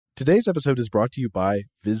Today's episode is brought to you by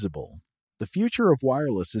Visible. The future of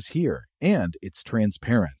wireless is here, and it's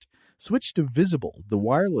transparent. Switch to Visible, the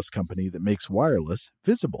wireless company that makes wireless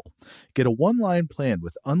visible. Get a one-line plan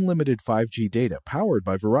with unlimited 5G data powered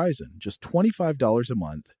by Verizon, just $25 a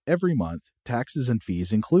month, every month, taxes and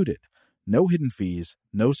fees included. No hidden fees,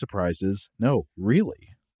 no surprises, no, really.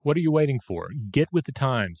 What are you waiting for? Get with the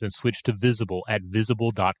times and switch to Visible at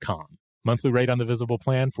Visible.com. Monthly rate on the Visible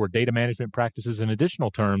plan for data management practices and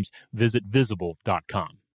additional terms, visit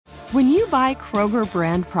Visible.com. When you buy Kroger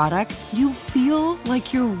brand products, you feel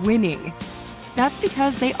like you're winning. That's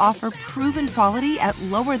because they offer proven quality at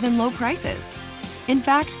lower than low prices. In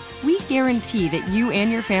fact, we guarantee that you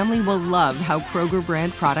and your family will love how Kroger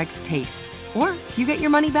brand products taste, or you get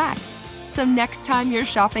your money back. So next time you're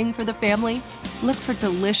shopping for the family, look for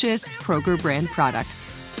delicious Kroger brand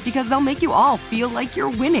products, because they'll make you all feel like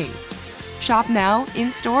you're winning. Shop now,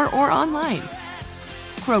 in-store, or online.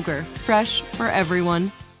 Kroger, fresh for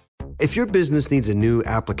everyone. If your business needs a new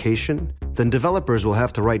application, then developers will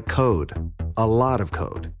have to write code. A lot of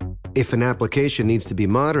code. If an application needs to be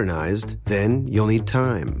modernized, then you'll need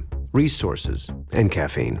time, resources, and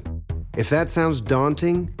caffeine. If that sounds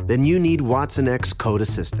daunting, then you need Watson X Code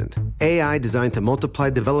Assistant. AI designed to multiply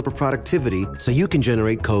developer productivity so you can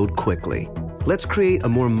generate code quickly. Let's create a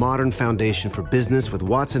more modern foundation for business with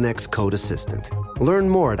Watson X Code Assistant. Learn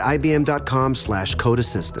more at ibm.com/code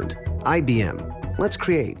assistant. IBM. Let's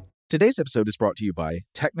create. Today's episode is brought to you by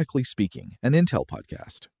Technically Speaking, an Intel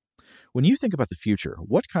podcast. When you think about the future,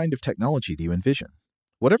 what kind of technology do you envision?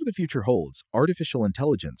 Whatever the future holds, artificial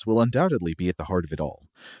intelligence will undoubtedly be at the heart of it all.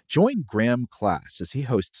 Join Graham Class as he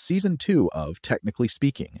hosts Season 2 of Technically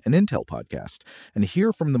Speaking, an Intel podcast, and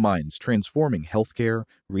hear from the minds transforming healthcare,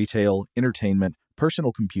 retail, entertainment,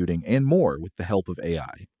 personal computing, and more with the help of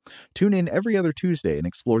AI. Tune in every other Tuesday and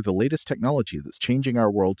explore the latest technology that's changing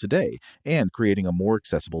our world today and creating a more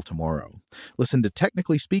accessible tomorrow. Listen to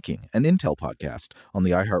Technically Speaking, an Intel podcast on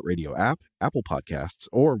the iHeartRadio app, Apple Podcasts,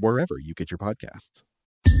 or wherever you get your podcasts.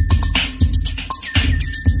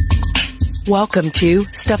 Welcome to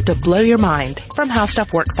Stuff to Blow Your Mind from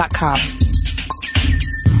HowStuffWorks.com.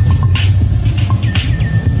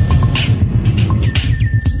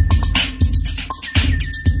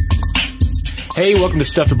 Hey, welcome to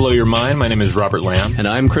Stuff to Blow Your Mind. My name is Robert Lamb. And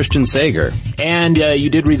I'm Christian Sager. And you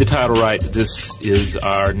did read the title right. This is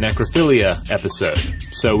our necrophilia episode.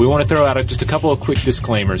 So we want to throw out just a couple of quick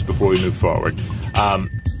disclaimers before we move forward.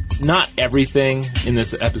 Not everything in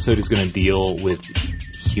this episode is going to deal with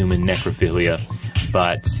human necrophilia,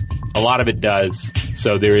 but a lot of it does.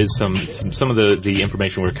 So there is some of the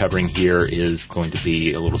information we're covering here is going to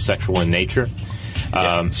be a little sexual in nature.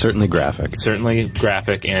 Certainly graphic. Certainly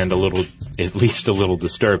graphic and at least a little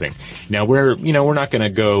disturbing. Now we're not going to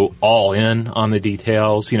go all in on the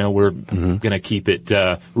details. We're going to keep it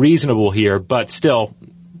reasonable here, but still,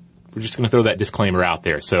 we're just going to throw that disclaimer out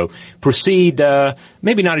there. So proceed,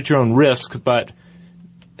 maybe not at your own risk, but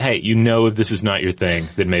hey, if this is not your thing,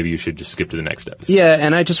 then maybe you should just skip to the next episode. Yeah,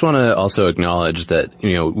 and I just want to also acknowledge that,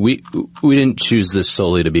 we didn't choose this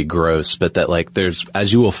solely to be gross, but that there's,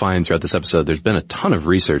 as you will find throughout this episode, there's been a ton of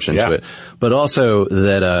research into it, but also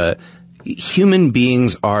that, human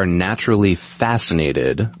beings are naturally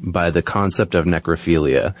fascinated by the concept of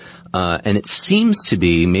necrophilia. And it seems to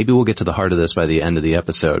be, maybe we'll get to the heart of this by the end of the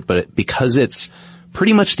episode, but because it's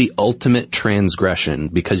pretty much the ultimate transgression,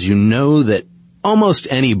 because that almost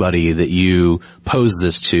anybody that you pose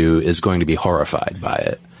this to is going to be horrified by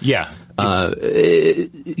it. Yeah. Unless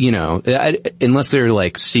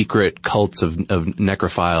they're secret cults of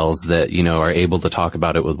necrophiles that, are able to talk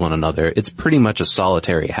about it with one another, it's pretty much a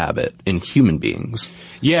solitary habit in human beings.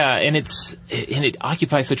 Yeah, and it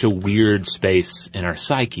occupies such a weird space in our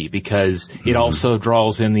psyche because it also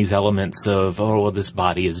draws in these elements of, this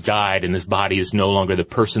body has died and this body is no longer the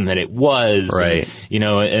person that it was. Right.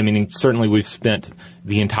 And, certainly we've spent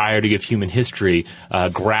the entirety of human history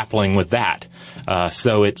grappling with that.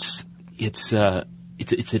 So it's a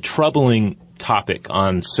troubling topic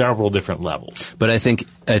on several different levels. But I think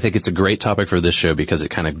it's a great topic for this show because it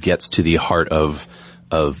kind of gets to the heart of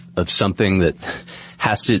something that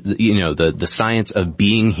has to, the science of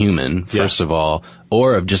being human, first of all,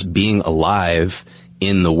 or of just being alive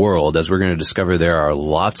in the world. As we're going to discover, there are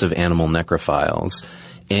lots of animal necrophiles,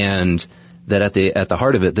 and that at the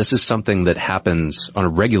heart of it, this is something that happens on a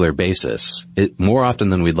regular basis, more often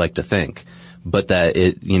than we'd like to think. but that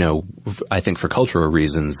it, you know, I think for cultural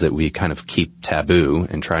reasons that we kind of keep taboo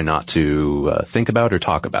and try not to think about or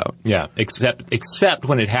talk about. Yeah, except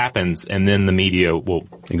when it happens, and then the media will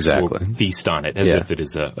feast on it as if it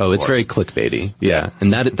is a. Oh, it's very clickbaity. Yeah,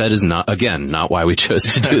 and that is not, again, not why we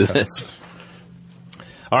chose to do this.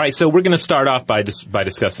 All right, so we're going to start off by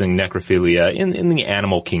discussing necrophilia in the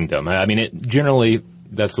animal kingdom. I mean, it generally,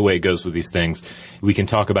 that's the way it goes with these things. We can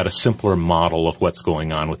talk about a simpler model of what's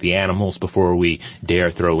going on with the animals before we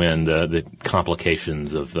dare throw in the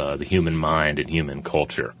complications of the human mind and human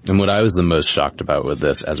culture. And what I was the most shocked about with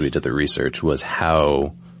this, as we did the research, was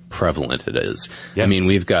how prevalent it is. Yeah. I mean,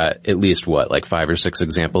 we've got at least, 5 or 6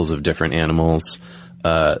 examples of different animals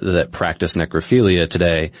that practice necrophilia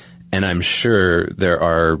today. And I'm sure there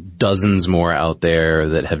are dozens more out there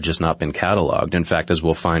that have just not been cataloged. In fact, as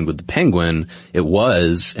we'll find with the penguin, it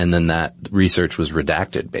was, and then that research was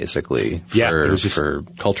redacted, basically, for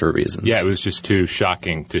cultural reasons. Yeah, it was just too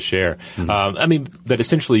shocking to share. Mm-hmm. But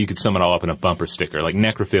essentially you could sum it all up in a bumper sticker, like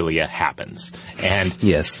necrophilia happens. And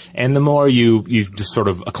yes. And the more you just sort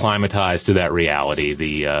of acclimatize to that reality,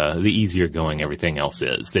 the easier going everything else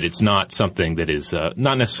is. That it's not something that is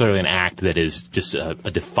not necessarily an act that is just a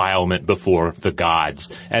defilement before the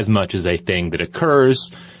gods, as much as a thing that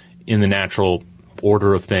occurs in the natural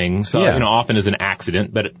order of things. Often as an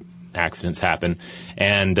accident, but accidents happen,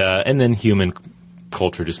 and then human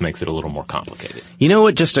culture just makes it a little more complicated. You know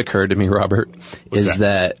what just occurred to me, Robert, is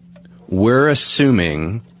that we're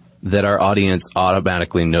assuming that our audience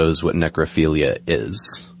automatically knows what necrophilia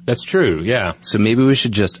is. That's true, yeah. So maybe we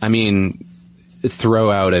should just, throw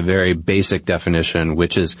out a very basic definition,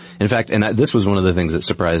 which is, in fact, and this was one of the things that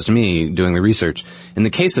surprised me doing the research. In the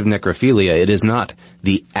case of necrophilia, it is not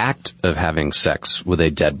the act of having sex with a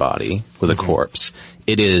dead body, with a corpse.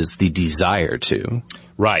 It is the desire to.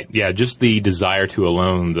 Right, yeah, just the desire to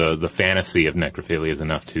alone, the fantasy of necrophilia is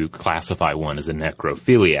enough to classify one as a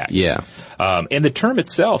necrophiliac. Yeah. And the term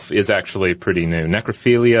itself is actually pretty new.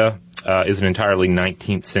 Necrophilia is an entirely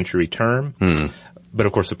 19th century term. But,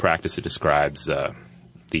 of course, the practice it describes,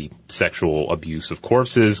 the sexual abuse of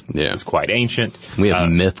corpses is quite ancient. We have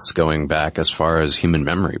myths going back as far as human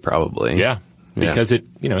memory, probably. Yeah, because it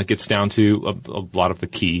gets down to a lot of the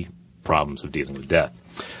key problems of dealing with death.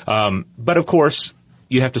 But, of course,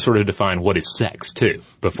 you have to sort of define what is sex, too,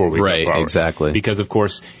 before we go forward. Right, exactly. Because, of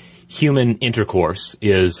course, human intercourse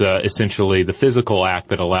is essentially the physical act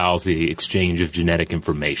that allows the exchange of genetic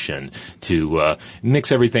information to mix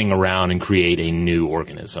everything around and create a new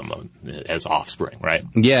organism as offspring, right?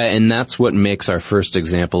 Yeah, and that's what makes our first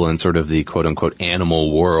example in sort of the quote-unquote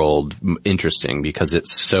animal world interesting, because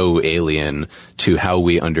it's so alien to how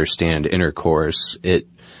we understand intercourse. It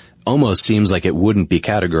almost seems like it wouldn't be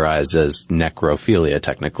categorized as necrophilia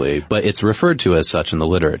technically, but it's referred to as such in the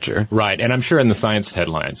literature. Right, and I'm sure in the science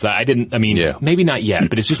headlines. Maybe not yet,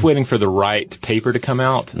 but it's just waiting for the right paper to come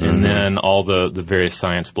out, and then all the various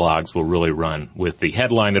science blogs will really run with the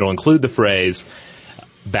headline that'll include the phrase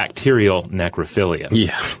bacterial necrophilia.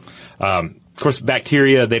 Yeah. Of course,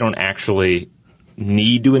 bacteria, they don't actually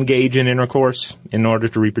need to engage in intercourse in order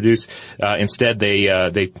to reproduce. Instead,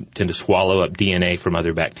 they tend to swallow up DNA from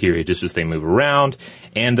other bacteria just as they move around,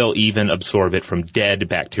 and they'll even absorb it from dead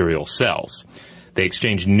bacterial cells. They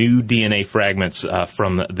exchange new DNA fragments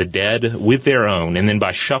from the dead with their own, and then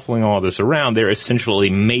by shuffling all this around, they're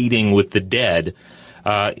essentially mating with the dead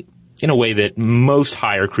in a way that most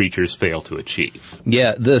higher creatures fail to achieve.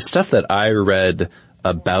 Yeah, the stuff that I read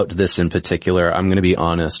about this in particular, I'm going to be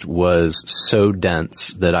honest, was so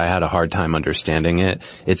dense that I had a hard time understanding it.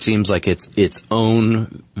 It seems like it's its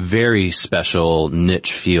own very special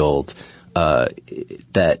niche field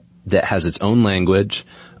that has its own language,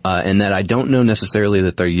 and that I don't know necessarily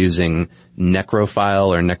that they're using necrophile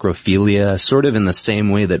or necrophilia sort of in the same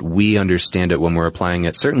way that we understand it when we're applying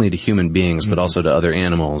it, certainly to human beings, but also to other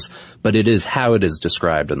animals. But it is how it is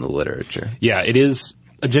described in the literature. Yeah, it is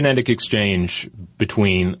a genetic exchange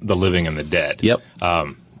between the living and the dead. Yep.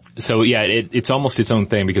 It's almost its own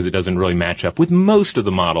thing because it doesn't really match up with most of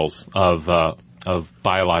the models of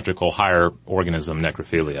biological higher organism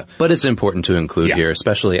necrophilia. But it's important to include here,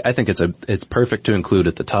 especially I think it's perfect to include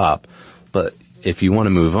at the top. But if you want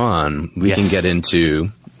to move on, we can get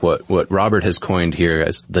into what Robert has coined here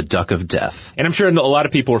as the duck of death. And I'm sure a lot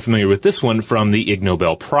of people are familiar with this one from the Ig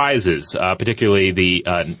Nobel Prizes, particularly the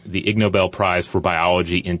Ig Nobel Prize for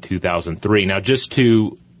Biology in 2003. Now, just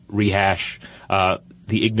to rehash,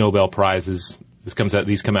 the Ig Nobel Prizes,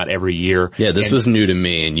 these come out every year. Yeah, this was new to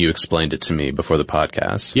me, and you explained it to me before the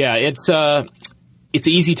podcast. Yeah, it's it's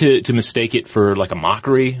easy to mistake it for like a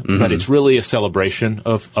mockery, but it's really a celebration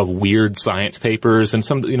of weird science papers and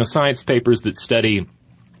some, science papers that study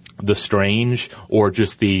the strange or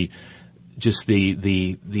just the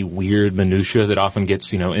weird minutia that often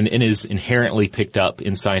gets, and is inherently picked up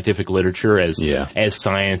in scientific literature as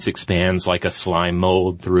science expands like a slime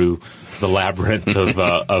mold through the labyrinth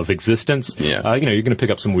of existence. You're going to pick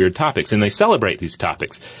up some weird topics, and they celebrate these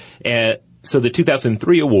topics. So the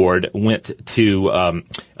 2003 award went to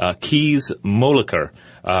Kees Molucke,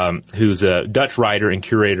 who's a Dutch writer and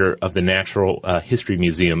curator of the Natural History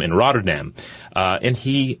Museum in Rotterdam, and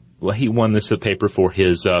he won this paper for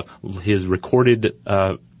his recorded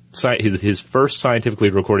his first scientifically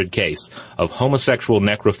recorded case of homosexual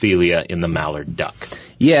necrophilia in the mallard duck.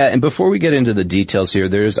 Yeah, and before we get into the details here,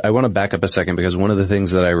 I want to back up a second because one of the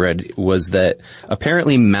things that I read was that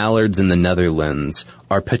apparently mallards in the Netherlands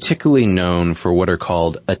are particularly known for what are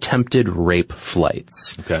called attempted rape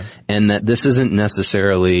flights. Okay. And that this isn't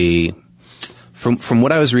necessarily, from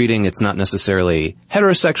what I was reading, it's not necessarily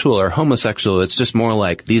heterosexual or homosexual. It's just more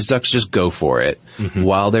like these ducks just go for it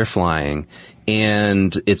while they're flying.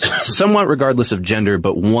 And it's somewhat regardless of gender,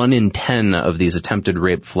 but 1 in 10 of these attempted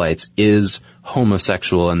rape flights is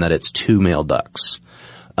homosexual, and that it's 2 male ducks.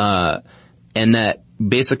 And that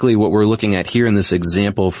basically what we're looking at here in this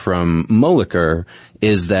example from Molucke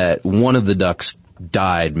is that one of the ducks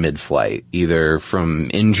died mid-flight, either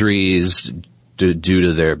from injuries due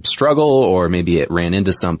to their struggle, or maybe it ran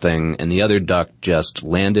into something, and the other duck just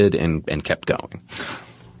landed and kept going.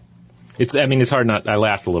 It's hard not, I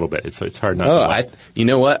laughed a little bit. It's hard not to laugh. You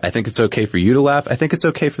know what? I think it's okay for you to laugh. I think it's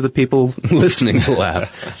okay for the people listening to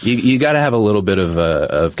laugh. You gotta have a little bit of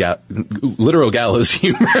literal gallows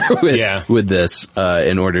humor with this,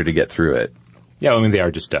 in order to get through it. Yeah, they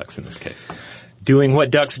are just ducks in this case. Doing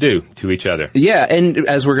what ducks do to each other. Yeah, and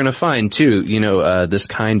as we're gonna find too, this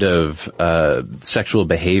kind of, sexual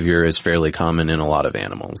behavior is fairly common in a lot of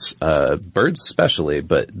animals. Birds especially,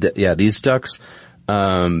 but these ducks,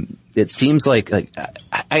 it seems like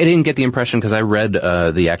I didn't get the impression because I read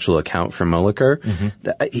the actual account from Molucke.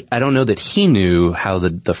 I don't know that he knew how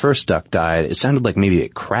the first duck died. It sounded like maybe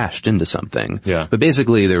it crashed into something. Yeah. But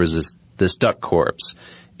basically there was this duck corpse,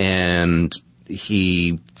 and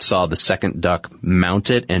he saw the second duck mount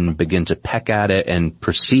it and begin to peck at it and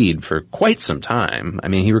proceed for quite some time.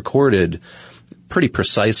 He recorded pretty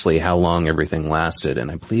precisely how long everything lasted, and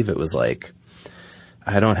I believe it was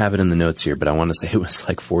I don't have it in the notes here, but I want to say it was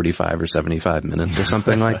 45 or 75 minutes or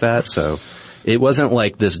something like that. So it wasn't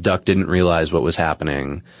like this duck didn't realize what was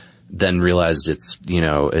happening, then realized its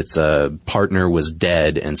partner was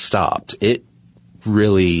dead and stopped. It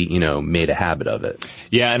really, made a habit of it.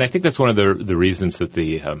 Yeah, and I think that's one of the reasons that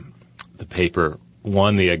the paper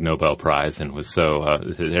won the Ig Nobel Prize and was so,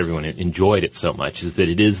 that everyone enjoyed it so much, is that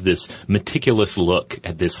it is this meticulous look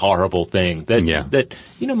at this horrible thing that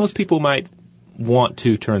most people might want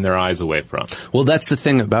to turn their eyes away from. Well, that's the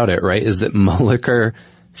thing about it, right? Is that Molucke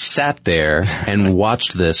sat there and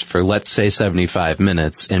watched this for, let's say, 75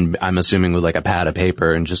 minutes, and I'm assuming with a pad of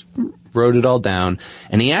paper, and just wrote it all down.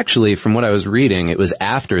 And he actually, from what I was reading, it was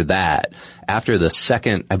after that, after the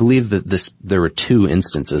second, I believe that there were 2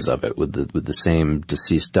 instances of it with the same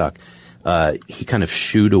deceased duck. He kind of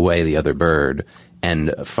shooed away the other bird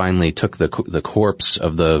and finally took the corpse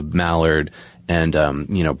of the mallard and,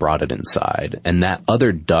 brought it inside. And that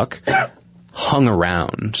other duck hung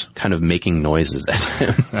around, kind of making noises at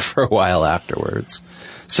him for a while afterwards.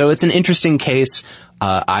 So it's an interesting case.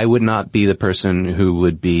 I would not be the person who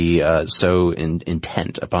would be, so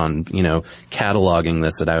intent upon, cataloging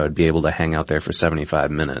this that I would be able to hang out there for 75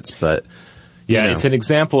 minutes. But, it's an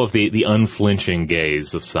example of the unflinching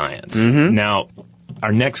gaze of science. Now,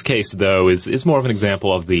 our next case, though, is more of an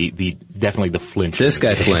example of the definitely the flinching. This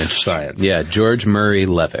guy flinched. Science. Yeah, George Murray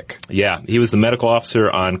Levick. Yeah, he was the medical officer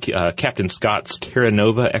on Captain Scott's Terra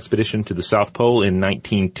Nova expedition to the South Pole in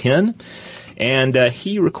 1910, and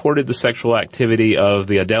he recorded the sexual activity of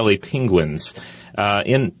the Adelie penguins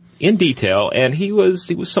in detail, and he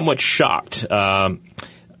was somewhat shocked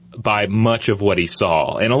by much of what he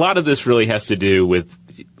saw, and a lot of this really has to do with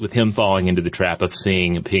him falling into the trap of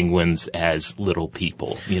seeing penguins as little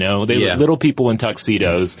people. They little people in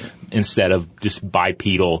tuxedos instead of just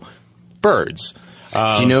bipedal birds.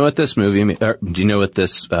 Do you know what this movie? Do you know what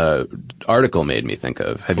this article made me think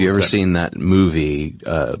of? Have you ever seen that movie,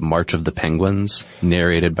 March of the Penguins,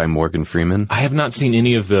 narrated by Morgan Freeman? I have not seen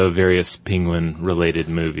any of the various penguin-related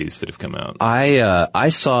movies that have come out. I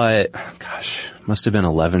saw it. Gosh, must have been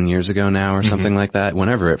 11 years ago now, or something like that.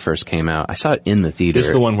 Whenever it first came out, I saw it in the theater. This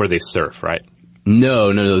is the one where they surf, right?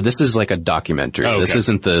 No. This is like a documentary. Oh, okay. This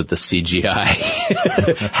isn't the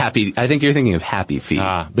CGI. Happy. I think you're thinking of Happy Feet.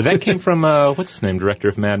 But that came from, what's his name? Director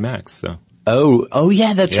of Mad Max, so. Oh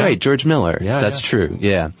yeah, that's right. George Miller. Yeah, that's true.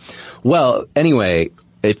 Yeah. Well, anyway,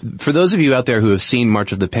 for those of you out there who have seen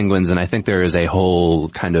March of the Penguins, and I think there is a whole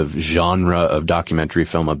kind of genre of documentary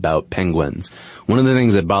film about penguins, one of the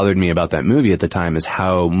things that bothered me about that movie at the time is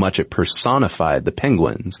how much it personified the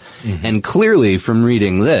penguins. Mm-hmm. And clearly, from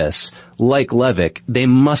reading this, like Levick, they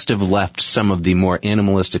must have left some of the more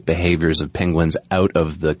animalistic behaviors of penguins out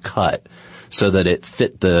of the cut, so that it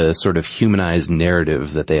fit the sort of humanized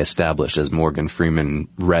narrative that they established as Morgan Freeman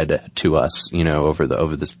read to us,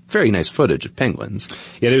 over this very nice footage of penguins.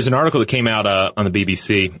 Yeah, there's an article that came out on the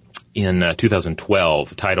BBC in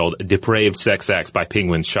 2012 titled "Depraved Sex Acts by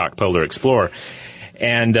Penguins Shock Polar Explorer."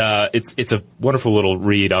 And it's a wonderful little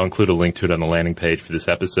read. I'll include a link to it on the landing page for this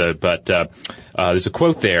episode. But there's a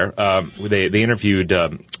quote there. They interviewed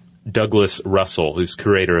Douglas Russell, who's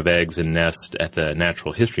curator of eggs and nests at the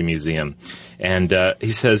Natural History Museum. And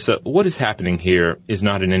he says, what is happening here is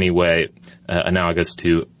not in any way analogous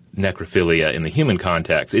to necrophilia in the human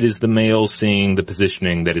context. It is the males seeing the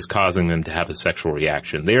positioning that is causing them to have a sexual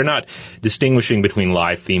reaction. They are not distinguishing between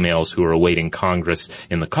live females who are awaiting Congress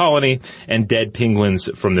in the colony and dead penguins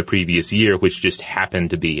from the previous year, which just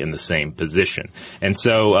happened to be in the same position. And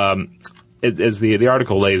so, as the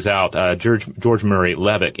article lays out, George Murray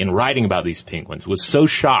Levick, in writing about these penguins, was so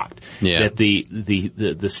shocked that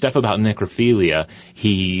the stuff about necrophilia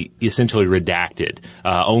he essentially redacted.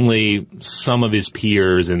 Only some of his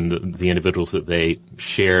peers and the individuals that they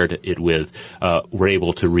shared it with were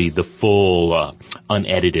able to read the full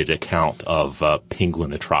unedited account of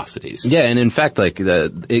penguin atrocities. Yeah, and in fact,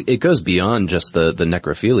 it goes beyond just the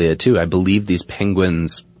necrophilia too. I believe these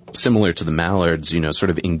penguins, similar to the mallards, sort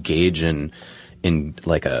of engage in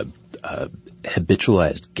like a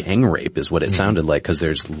habitualized gang rape is what it sounded like, because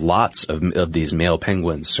there's lots of these male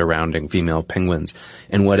penguins surrounding female penguins.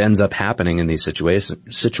 And what ends up happening in these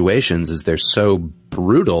situations is they're so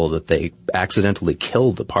brutal that they accidentally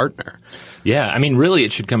kill the partner. Yeah, I mean, really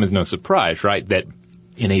it should come as no surprise, right, that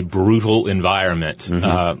in a brutal environment,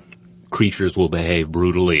 creatures will behave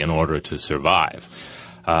brutally in order to survive.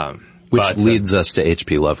 Which leads us to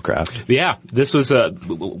H.P. Lovecraft. Yeah, this was I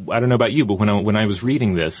don't know about you, but when I was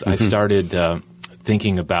reading this, I started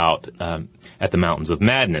thinking about At the Mountains of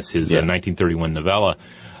Madness, his 1931 novella,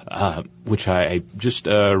 which I just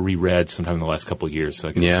reread sometime in the last couple of years, so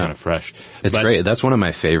I think it's kind of fresh. It's great. That's one of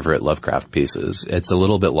my favorite Lovecraft pieces. It's a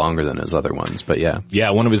little bit longer than his other ones, but yeah. Yeah,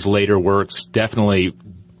 one of his later works, definitely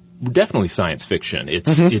science fiction.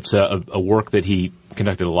 It's a work that he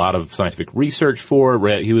conducted a lot of scientific research for.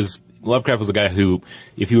 Lovecraft was a guy who,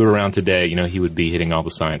 if he were around today, he would be hitting all the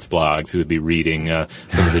science blogs. He would be reading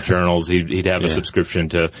some of the journals. He'd have a subscription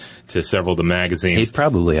to several of the magazines. He'd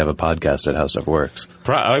probably have a podcast at How Stuff Works.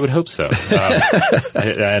 I would hope so.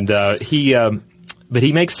 But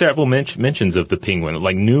he makes several mentions of the penguin,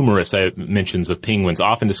 like numerous mentions of penguins,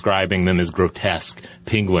 often describing them as grotesque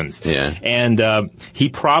penguins. Yeah. And he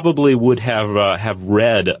probably would have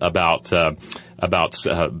read about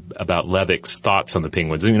Levick's thoughts on the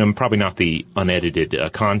penguins. Probably not the unedited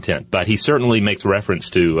content, but he certainly makes reference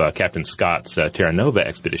to Captain Scott's Terra Nova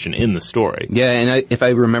expedition in the story. Yeah, and if I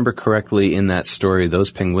remember correctly, in that story, those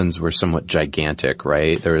penguins were somewhat gigantic,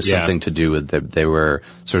 right? There was something to do with they were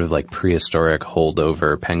sort of like prehistoric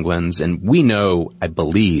holdover penguins, and we know, I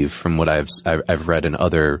believe, from what I've read in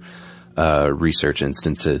other research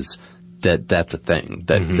instances, that's a thing,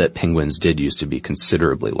 that penguins did used to be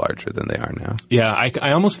considerably larger than they are now. Yeah,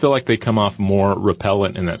 I almost feel like they come off more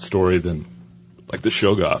repellent in that story than like the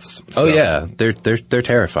Shoggoths. So. Oh yeah, they're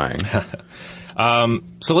terrifying.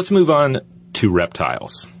 So let's move on to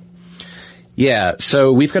reptiles. Yeah,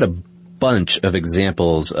 so we've got a bunch of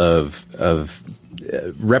examples of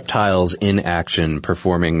reptiles in action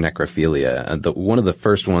performing necrophilia. One of the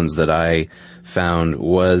first ones that I found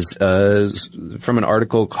was from an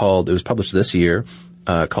article it was published this year,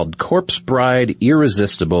 called Corpse Bride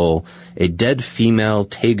Irresistible, a dead female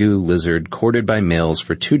tegu lizard courted by males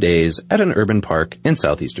for 2 days at an urban park in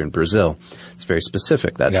southeastern Brazil. It's very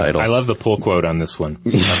specific, that title. I love the pull quote on this one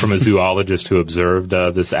from a zoologist who observed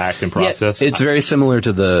this act and process. Yeah, it's very similar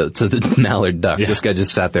to the mallard duck. Yeah. This guy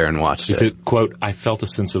just sat there and watched it. He said, quote, "I felt a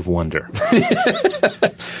sense of wonder."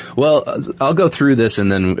 Well, I'll go through this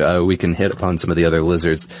and then we can hit upon some of the other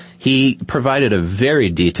lizards. He provided a very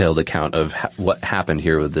detailed account of what happened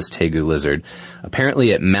here with this tegu lizard.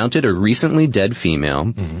 Apparently it mounted a recently dead female.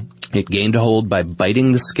 Mm-hmm. It gained a hold by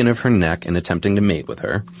biting the skin of her neck and attempting to mate with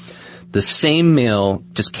her. The same male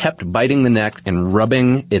just kept biting the neck and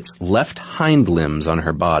rubbing its left hind limbs on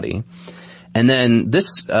her body. And then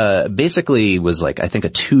this, basically was like, I think, a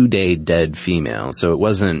 2-day dead female. So it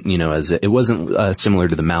wasn't, it wasn't, similar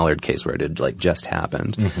to the Mallard case where it had, like, just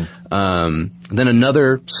happened. Then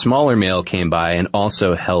another smaller male came by and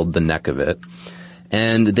also held the neck of it.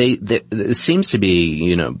 And it seems to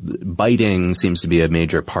be, biting seems to be a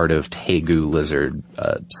major part of tegu lizard,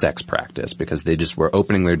 sex practice, because they just were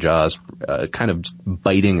opening their jaws, kind of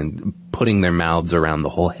biting and putting their mouths around the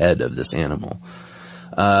whole head of this animal.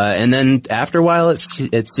 And then after a while, it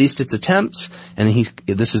ceased its attempts, and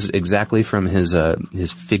this is exactly from his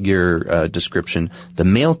figure, description. The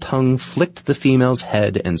male tongue flicked the female's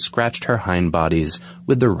head and scratched her hind bodies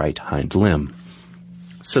with the right hind limb.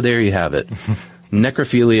 So there you have it.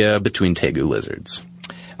 Necrophilia between tegu lizards.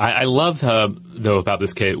 I love, though, about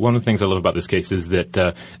this case, one of the things I love about this case is that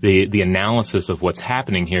the analysis of what's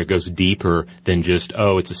happening here goes deeper than just,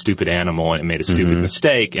 it's a stupid animal and it made a stupid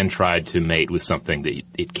mistake and tried to mate with something that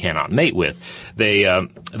it cannot mate with.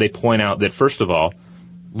 They point out that, first of all,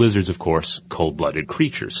 lizards, of course, cold-blooded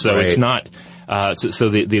creatures. So it's not, so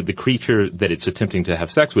the creature that it's attempting to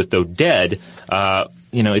have sex with, though dead,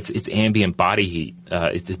 it's ambient body heat.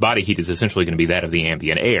 Its body heat is essentially going to be that of the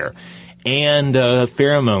ambient air. And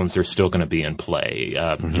pheromones are still going to be in play,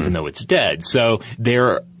 even though it's dead. So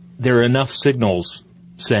there are enough signals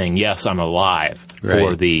saying, yes, I'm alive,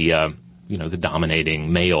 for the the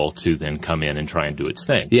dominating male to then come in and try and do its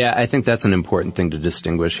thing. Yeah, I think that's an important thing to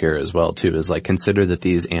distinguish here as well, too, is like consider that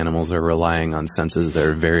these animals are relying on senses that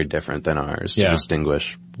are very different than ours to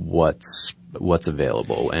distinguish what's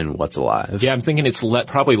available and what's alive. Yeah, I'm thinking it's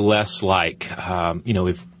probably less like,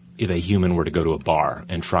 if a human were to go to a bar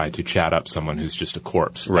and try to chat up someone who's just a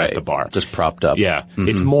corpse at the bar. Just propped up. Yeah.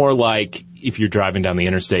 It's more like if you're driving down the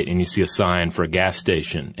interstate and you see a sign for a gas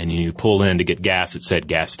station and you pull in to get gas at said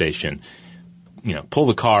gas station, pull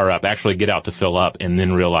the car up, actually get out to fill up, and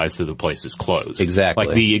then realize that the place is closed. Exactly.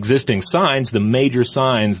 Like the existing signs, the major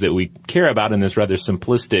signs that we care about in this rather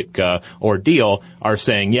simplistic ordeal are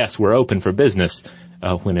saying, yes, we're open for business,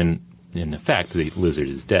 when in effect, the lizard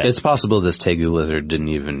is dead. It's possible this tegu lizard didn't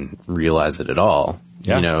even realize it at all.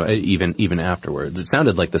 Yeah. Even afterwards. It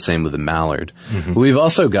sounded like the same with the mallard. We've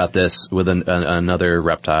also got this with another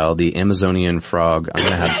reptile, the Amazonian frog. I'm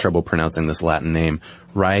going to have trouble pronouncing this Latin name.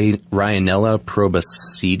 Ryanella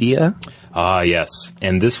proboscidea. Ah, yes.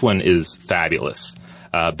 And this one is fabulous,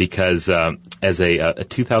 because, as a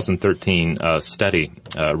 2013, study,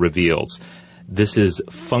 reveals, this is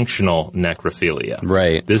functional necrophilia.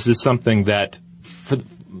 Right. This is something that, for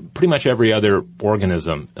pretty much every other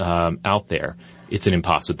organism out there, it's an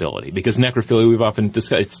impossibility. Because necrophilia, we've often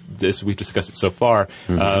discussed this, we've discussed it so far,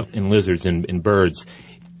 in lizards and in birds,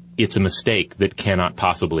 it's a mistake that cannot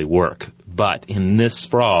possibly work. But in this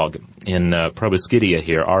frog, in Proboscidea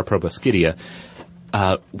here, R. proboscidea,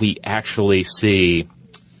 we actually see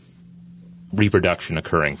reproduction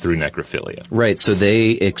occurring through necrophilia. Right, so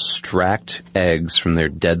they extract eggs from their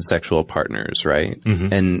dead sexual partners, right?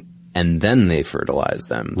 And then they fertilize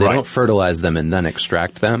them. They don't fertilize them and then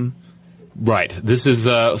extract them. Right. This is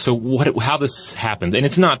how this happens, and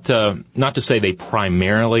it's not to say they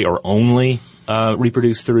primarily or only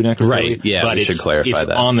reproduce through necrophilia. Right. Yeah, but we should clarify it's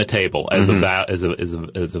that. on the table as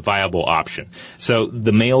a viable option. So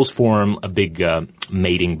the males form a big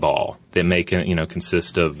mating ball that may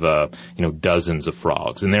consist of dozens of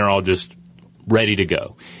frogs, and they're all just ready to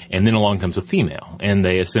go. And then along comes a female, and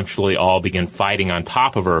they essentially all begin fighting on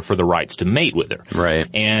top of her for the rights to mate with her. Right.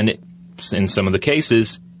 And in some of the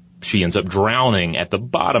cases, she ends up drowning at the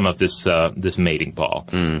bottom of this mating ball.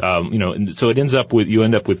 So it ends up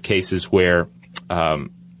with cases where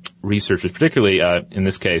researchers, particularly in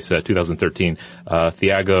this case, 2013,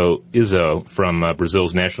 Thiago Izzo from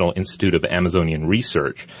Brazil's National Institute of Amazonian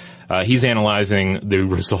Research, he's analyzing the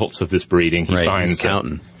results of this breeding. He finds he's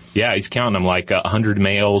counting. Yeah, he's counting them, like 100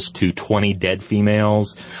 males to 20 dead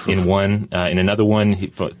females in one. In another one,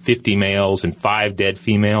 50 males and 5 dead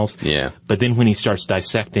females. Yeah. But then when he starts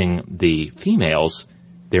dissecting the females,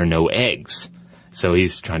 there are no eggs. So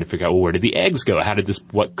he's trying to figure out, well, where did the eggs go?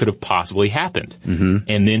 What could have possibly happened?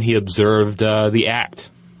 And then he observed the act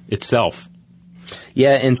itself.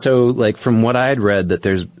 Yeah, and so, like, from what I had read, that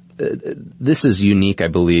there's this is unique, I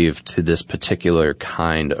believe, to this particular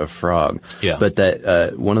kind of frog. Yeah. But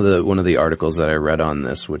that one of the articles that I read on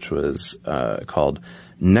this, which was called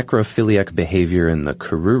 "Necrophiliac Behavior in the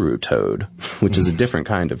Karuru Toad," which is a different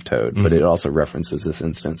kind of toad, but it also references this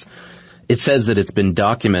instance. It says that it's been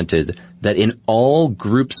documented that in all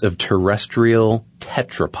groups of terrestrial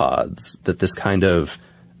tetrapods that this kind of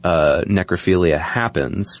necrophilia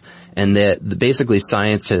happens, and that basically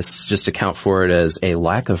scientists just account for it as a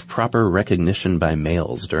lack of proper recognition by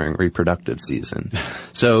males during reproductive season.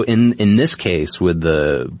 So in this case with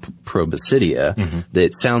the Proboscidea,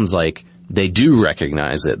 it sounds like they do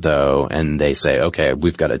recognize it though, and they say, okay,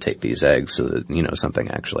 we've got to take these eggs so that, something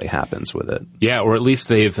actually happens with it. Yeah, or at least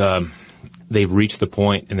they've reached the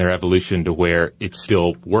point in their evolution to where it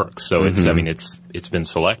still works. So it's been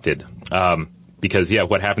selected. Because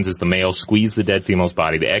what happens is the male squeeze the dead female's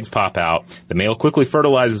body, the eggs pop out, the male quickly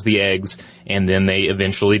fertilizes the eggs, and then they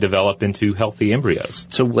eventually develop into healthy embryos.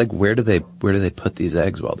 So where do they put these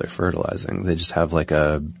eggs while they're fertilizing? They just have like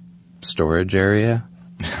a storage area?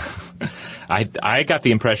 I got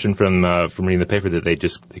the impression from reading the paper that they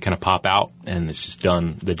kind of pop out and it's just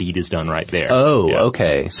done. The deed is done right there. Oh, yeah.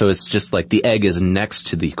 Okay. So it's just like the egg is next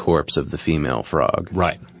to the corpse of the female frog.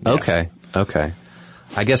 Right. Yeah. Okay.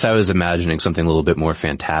 I guess I was imagining something a little bit more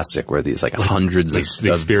fantastic where these like hundreds they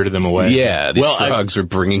spirited them away. Yeah. These frogs are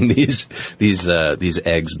bringing these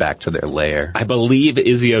eggs back to their lair. I believe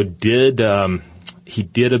Izio did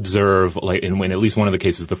observe, like in at least one of the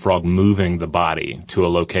cases, the frog moving the body to a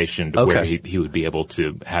location to where he would be able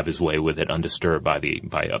to have his way with it undisturbed by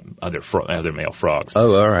other male frogs.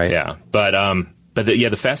 Oh, all right. Yeah, but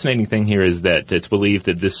the fascinating thing here is that it's believed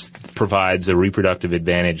that this provides a reproductive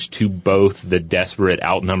advantage to both the desperate,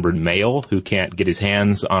 outnumbered male who can't get his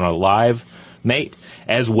hands on a live mate,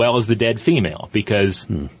 as well as the dead female, because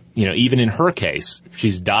even in her case,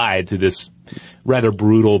 she's died through this rather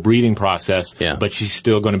brutal breeding process, but she's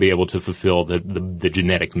still going to be able to fulfill the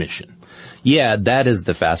genetic mission. Yeah, that is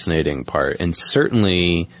the fascinating part. And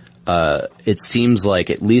certainly, it seems like,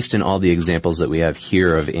 at least in all the examples that we have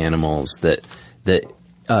here of animals, that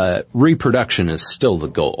reproduction is still the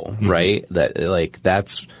goal, right?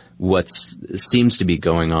 That's what seems to be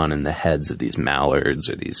going on in the heads of these mallards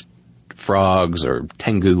or these frogs or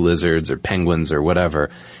tengu lizards or penguins or whatever.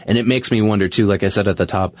 And it makes me wonder too, like I said at the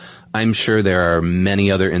top, I'm sure there are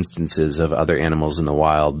many other instances of other animals in the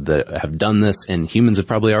wild that have done this, and humans have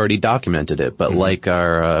probably already documented it. But like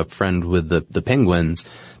our friend with the penguins,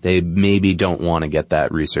 they maybe don't want to get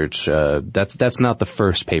that research. That's not the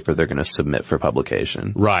first paper they're going to submit for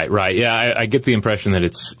publication. Right. Yeah, I get the impression that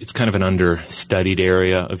it's kind of an understudied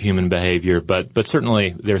area of human behavior, but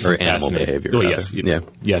certainly there's some animal behavior. Oh, yes.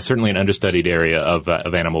 Yeah, certainly an understudied area of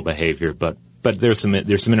animal behavior, but there's some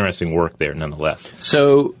interesting work there nonetheless.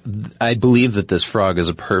 So I believe that this frog is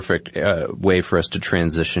a perfect way for us to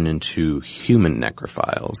transition into human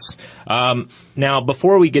necrophiles. Now,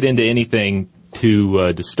 before we get into anything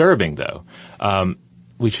too disturbing, though,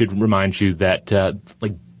 we should remind you that,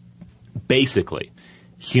 basically,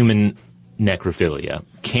 human necrophilia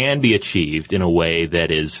can be achieved in a way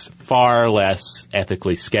that is far less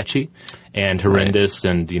ethically sketchy and horrendous,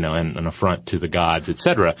 and an affront to the gods,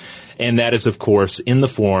 etc. And that is, of course, in the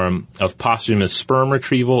form of posthumous sperm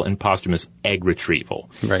retrieval and posthumous egg retrieval.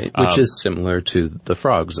 Right, which is similar to the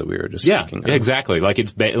frogs that we were just speaking of. Yeah, exactly. Like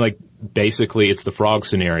it's basically it's the frog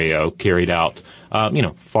scenario carried out,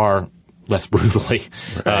 far less brutally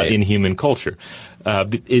in human culture.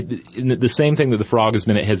 The same thing that the frog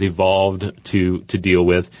has evolved to deal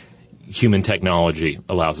with. Human technology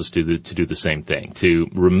allows us to do the same thing, to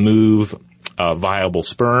remove viable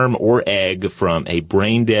sperm or egg from a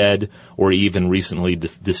brain dead or even recently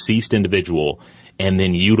deceased individual, and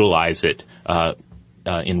then utilize it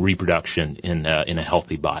in reproduction in a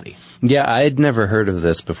healthy body. Yeah, I had never heard of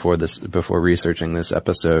this before researching this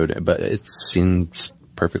episode, but it seems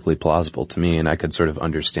perfectly plausible to me, and I could sort of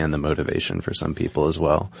understand the motivation for some people as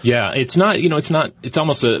well. Yeah, it's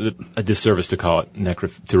almost a disservice to call it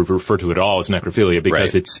to refer to it all as necrophilia,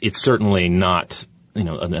 because it's certainly not,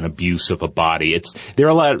 an abuse of a body. There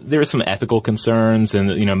are some ethical concerns,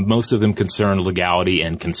 and, most of them concern legality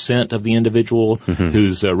and consent of the individual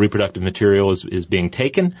whose reproductive material is being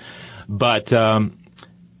taken. But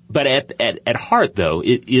at heart, though,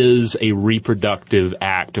 it is a reproductive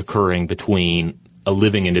act occurring between a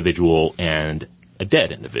living individual and a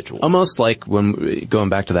dead individual. Almost like going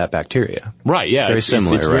back to that bacteria. Right, yeah. Very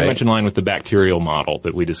similar, it's very much in line with the bacterial model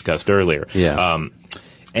that we discussed earlier. Yeah.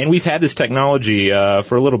 And we've had this technology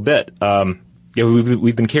for a little bit.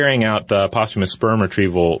 We've been carrying out posthumous sperm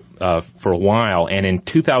retrieval for a while, and in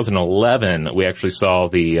 2011 we actually saw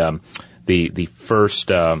the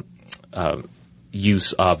first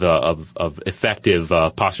use of effective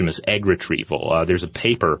posthumous egg retrieval. There's a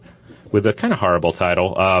paper with a kind of horrible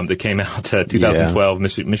title that came out 2012,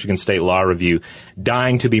 Michigan State Law Review,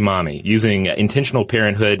 Dying to Be Mommy, using intentional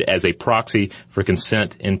parenthood as a proxy for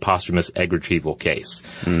consent in posthumous egg retrieval case.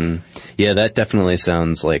 Yeah, that definitely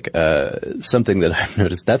sounds like something that I've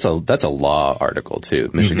noticed. That's a law article too,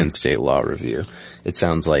 Michigan State Law Review. It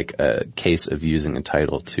sounds like a case of using a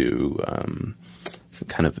title to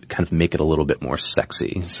kind of make it a little bit more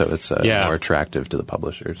sexy, so it's more attractive to the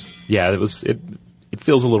publishers. Yeah, it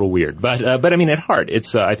feels a little weird, but I mean, at heart,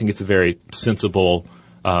 it's I think it's a very sensible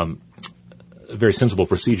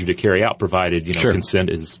procedure to carry out, provided consent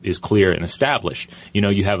is clear and established.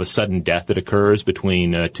 You have a sudden death that occurs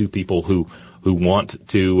between two people who want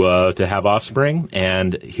to have offspring,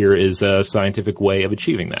 and here is a scientific way of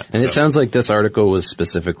achieving that. And it sounds like this article was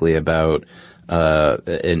specifically about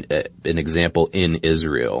an example in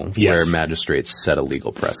Israel where magistrates set a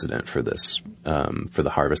legal precedent for this, for the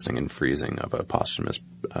harvesting and freezing of a posthumous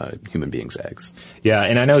human being's eggs. Yeah,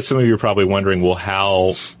 and I know some of you are probably wondering, well,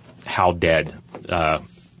 how dead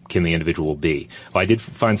can the individual be? Well, I did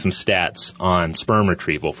find some stats on sperm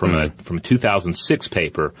retrieval from a 2006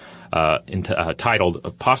 paper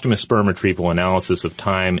titled "Posthumous Sperm Retrieval Analysis of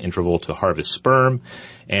Time Interval to Harvest Sperm,"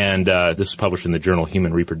 and this was published in the journal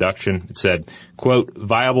Human Reproduction. It said, quote,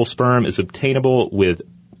 "Viable sperm is obtainable with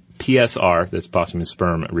PSR," that's posthumous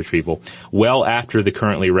sperm retrieval, "well after the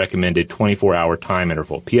currently recommended 24-hour time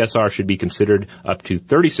interval. PSR should be considered up to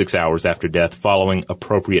 36 hours after death following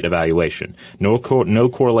appropriate evaluation. No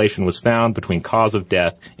correlation was found between cause of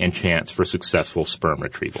death and chance for successful sperm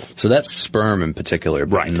retrieval." So that's sperm in particular,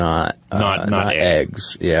 but not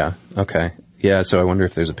eggs. Yeah. Okay. Yeah. So I wonder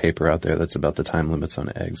if there's a paper out there that's about the time limits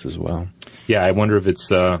on eggs as well. Yeah. I wonder if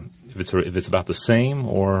it's about the same,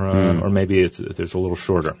 or maybe there's a little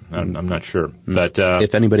shorter. I'm not sure. But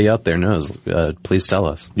if anybody out there knows, please tell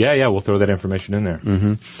us. Yeah, we'll throw that information in there.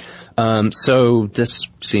 So this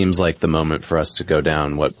seems like the moment for us to go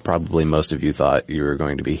down what probably most of you thought you were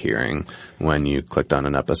going to be hearing when you clicked on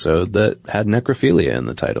an episode that had necrophilia in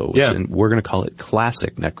the title. And we're going to call it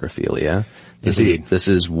classic necrophilia. This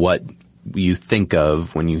is what you think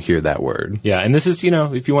of when you hear that word. Yeah, and this is,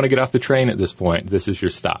 if you want to get off the train at this point, this is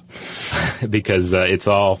your stop. Because it's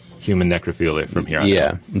all human necrophilia from here on out.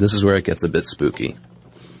 Yeah, this is where it gets a bit spooky.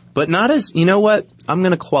 But not as, you know what? I'm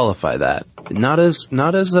going to qualify that. Not as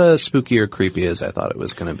spooky or creepy as I thought it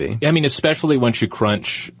was going to be. I mean, especially once you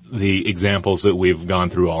crunch the examples that we've gone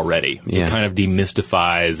through already. It kind of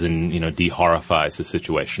demystifies and, de-horrifies the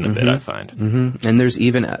situation a bit, I find. And there's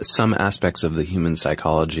even some aspects of the human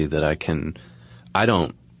psychology that I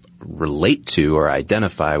don't relate to or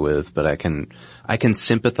identify with, but I can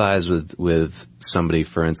sympathize with somebody,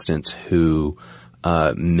 for instance, who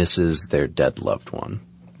misses their dead loved one.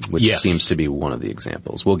 Which seems to be one of the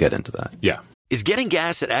examples. We'll get into that. Yeah. Is getting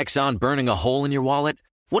gas at Exxon burning a hole in your wallet?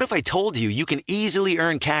 What if I told you you can easily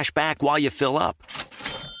earn cash back while you fill up?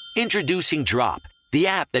 Introducing Drop, the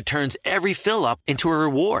app that turns every fill up into a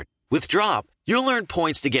reward. With Drop, you'll earn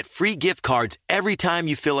points to get free gift cards every time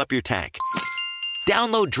you fill up your tank.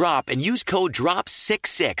 Download Drop and use code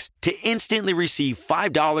DROP66 to instantly receive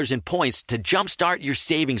 $5 in points to jumpstart your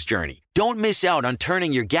savings journey. Don't miss out on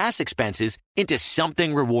turning your gas expenses into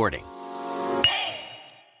something rewarding.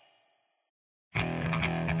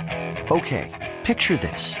 Okay, picture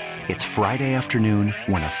this. It's Friday afternoon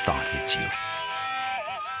when a thought hits you.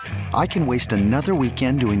 I can waste another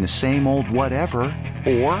weekend doing the same old whatever,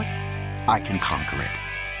 or I can conquer it.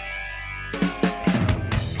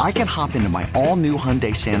 I can hop into my all-new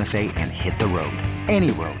Hyundai Santa Fe and hit the road. Any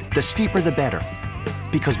road. The steeper, the better.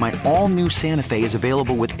 Because my all-new Santa Fe is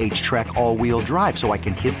available with H-Track all-wheel drive, so I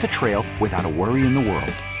can hit the trail without a worry in the world.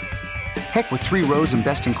 Heck, with 3 rows and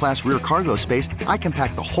best-in-class rear cargo space, I can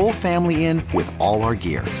pack the whole family in with all our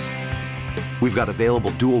gear. We've got available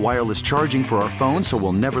dual wireless charging for our phones, so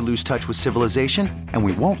we'll never lose touch with civilization, and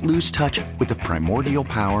we won't lose touch with the primordial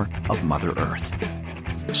power of Mother Earth.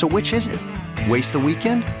 So which is it? Waste the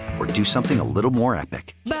weekend or do something a little more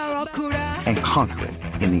epic? And conquer it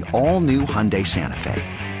in the all-new Hyundai Santa Fe.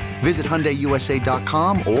 Visit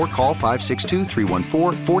HyundaiUSA.com or call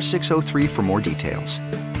 562-314-4603 for more details.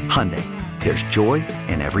 Hyundai, there's joy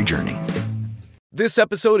in every journey. This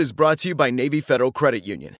episode is brought to you by Navy Federal Credit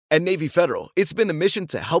Union. At Navy Federal, it's been the mission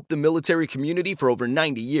to help the military community for over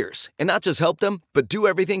 90 years. And not just help them, but do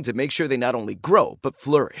everything to make sure they not only grow, but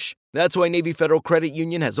flourish. That's why Navy Federal Credit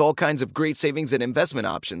Union has all kinds of great savings and investment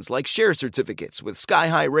options like share certificates with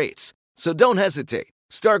sky-high rates. So don't hesitate.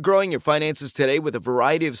 Start growing your finances today with a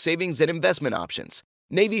variety of savings and investment options.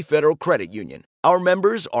 Navy Federal Credit Union. Our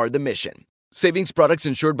members are the mission. Savings products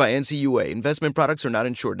insured by NCUA. Investment products are not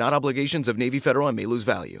insured, not obligations of Navy Federal and may lose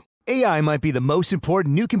value. AI might be the most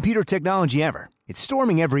important new computer technology ever. It's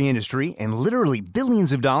storming every industry, and literally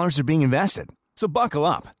billions of dollars are being invested. So buckle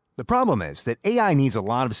up. The problem is that AI needs a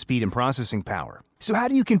lot of speed and processing power. So how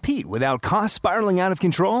do you compete without costs spiraling out of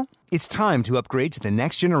control? It's time to upgrade to the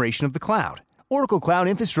next generation of the cloud, Oracle Cloud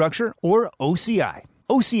Infrastructure, or OCI.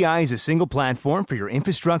 OCI is a single platform for your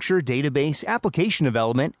infrastructure, database, application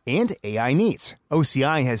development, and AI needs.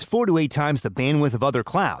 OCI has 4 to 8 times the bandwidth of other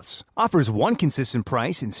clouds, offers one consistent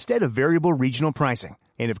price instead of variable regional pricing,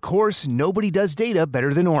 and of course, nobody does data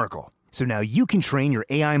better than Oracle. So now you can train your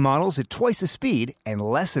AI models at twice the speed and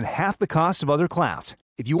less than half the cost of other clouds.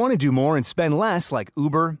 If you want to do more and spend less like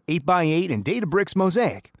Uber, 8x8, and Databricks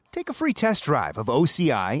Mosaic, take a free test drive of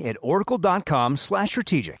OCI at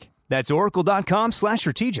oracle.com/strategic. That's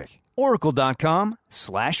oracle.com/strategic.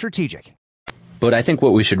 Oracle.com/strategic. But I think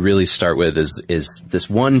what we should really start with is this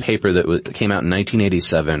one paper that came out in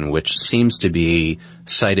 1987, which seems to be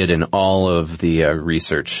cited in all of the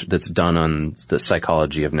research that's done on the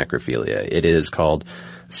psychology of necrophilia. It is called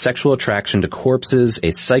Sexual Attraction to Corpses,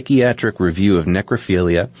 a Psychiatric Review of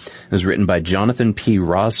Necrophilia. It was written by Jonathan P.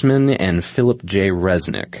 Rosman and Philip J.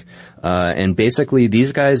 Resnick. And basically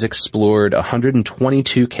these guys explored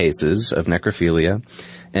 122 cases of necrophilia,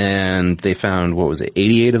 and they found,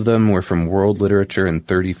 88 of them were from world literature and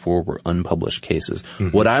 34 were unpublished cases.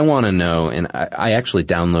 Mm-hmm. What I want to know, and I actually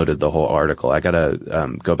downloaded the whole article. I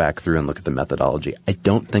gotta go back through and look at the methodology. I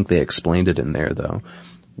don't think they explained it in there though.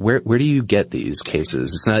 Where do you get these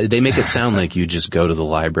cases? It's not, they make it sound like you just go to the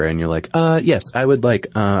library and you're like, yes, I would like,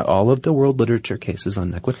 all of the world literature cases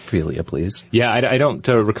on necrophilia, please. Yeah, I don't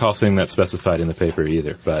recall seeing that specified in the paper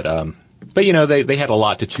either, but you know, they had a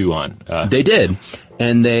lot to chew on. They did.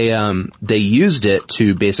 And they used it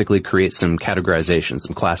to basically create some categorizations,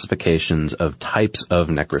 some classifications of types of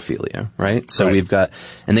necrophilia, right? So we've got,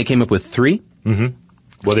 and they came up with 3. Mm-hmm.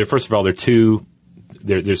 Well, first of all, there are 2.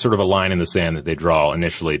 There's sort of a line in the sand that they draw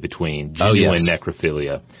initially between genuine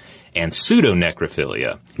necrophilia and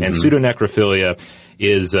pseudonecrophilia. Mm-hmm. And pseudonecrophilia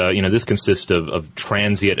is, this consists of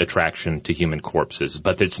transient attraction to human corpses,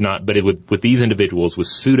 but it's not, with these individuals, with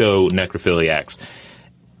pseudonecrophiliacs,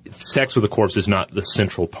 sex with a corpse is not the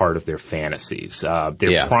central part of their fantasies.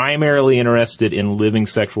 They're primarily interested in living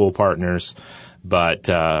sexual partners, but,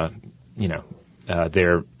 they're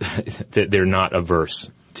not averse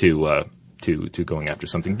to going after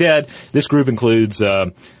something dead. This group includes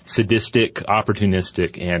sadistic,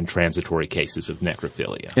 opportunistic, and transitory cases of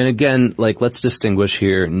necrophilia. And again, let's distinguish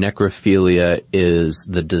here. Necrophilia is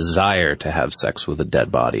the desire to have sex with a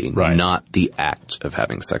dead body, not the act of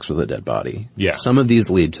having sex with a dead body. Yeah. Some of these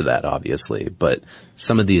lead to that, obviously, but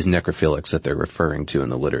some of these necrophilics that they're referring to in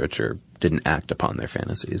the literature didn't act upon their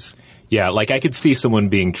fantasies. Yeah, I could see someone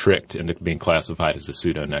being tricked into being classified as a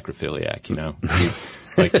pseudo-necrophiliac, you know?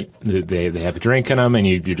 They have a drink in them, and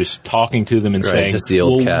you're just talking to them and saying, just the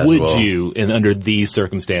old casual. Would you, and under these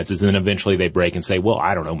circumstances, and then eventually they break and say, well,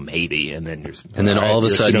 I don't know, maybe, and then all of a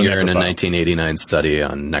sudden you're in a 1989 study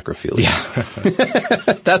on necrophilia.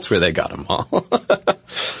 Yeah. That's where they got them all.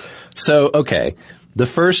 So, okay. The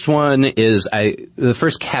first one is, the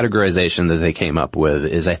first categorization that they came up with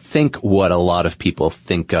is, I think, what a lot of people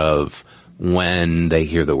think of when they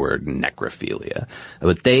hear the word necrophilia.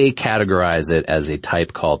 But they categorize it as a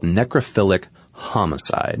type called necrophilic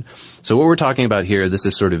homicide. So what we're talking about here, this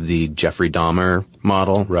is sort of the Jeffrey Dahmer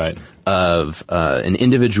model. Right. Of, an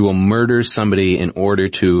individual murders somebody in order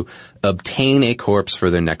to obtain a corpse for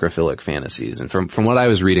their necrophilic fantasies. And from what I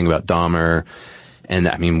was reading about Dahmer, and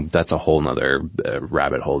I mean, that's a whole nother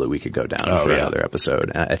rabbit hole that we could go down for another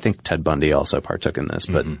episode. I think Ted Bundy also partook in this,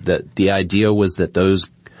 but the idea was that those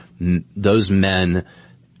men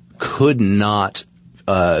could not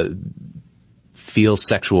feel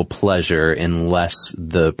sexual pleasure unless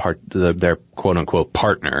their quote unquote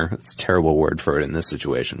partner, it's a terrible word for it in this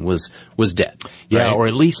situation, was dead. Yeah, right? or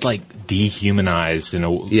at least dehumanized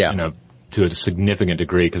to a significant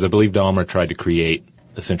degree, because I believe Dahmer tried to create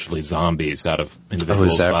essentially zombies out of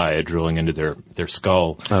individuals by drilling into their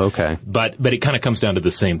skull. Oh, okay. But it kind of comes down to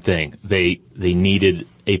the same thing. They needed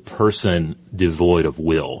a person devoid of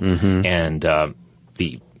will, and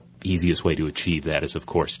the easiest way to achieve that is, of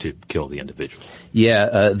course, to kill the individual.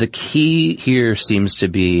 Yeah, the key here seems to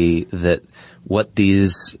be that what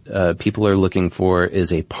these people are looking for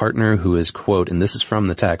is a partner who is, quote, and this is from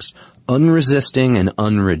the text, unresisting and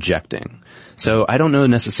unrejecting. So I don't know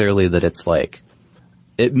necessarily that it's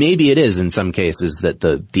maybe it is in some cases that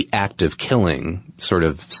the act of killing sort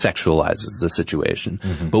of sexualizes the situation.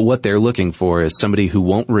 But what they're looking for is somebody who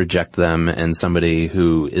won't reject them and somebody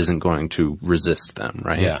who isn't going to resist them,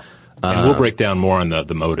 right? Yeah. And we'll break down more on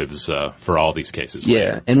the motives for all these cases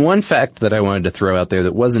later. And one fact that I wanted to throw out there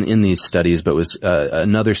that wasn't in these studies, but was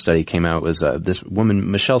another study came out, was this woman,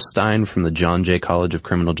 Michelle Stein from the John Jay College of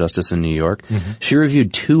Criminal Justice in New York. Mm-hmm. She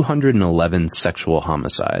reviewed 211 sexual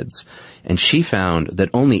homicides, and she found that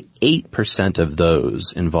only 8% of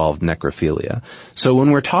those involved necrophilia. So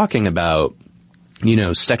when we're talking about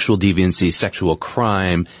sexual deviancy, sexual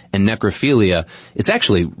crime, and necrophilia, it's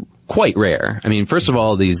actually quite rare. I mean, first of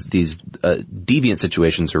all, these deviant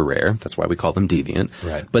situations are rare. That's why we call them deviant.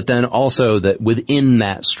 Right. But then also that within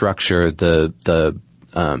that structure, the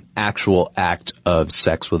actual act of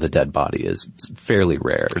sex with a dead body is fairly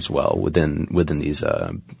rare as well within these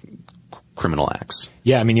criminal acts.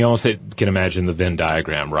 Yeah, I mean, you almost can imagine the Venn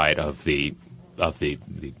diagram, right, of the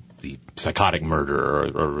psychotic murderer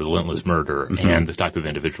or relentless murderer and the type of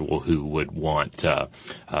individual who would want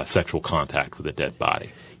sexual contact with a dead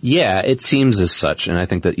body. Yeah, it seems as such, and I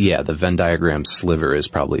think that, the Venn diagram sliver is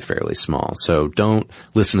probably fairly small. So don't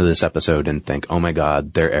listen to this episode and think, oh my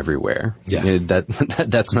God, they're everywhere. Yeah.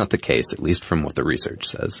 That's not the case, at least from what the research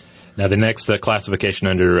says. Now, the next classification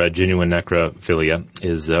under genuine necrophilia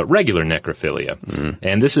is regular necrophilia. Mm.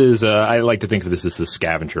 And this is, I like to think of this as the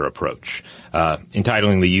scavenger approach,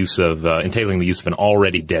 entailing the use of an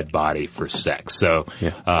already dead body for sex. So,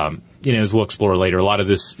 as we'll explore later, a lot of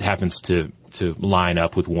this happens to line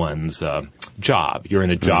up with one's job. You're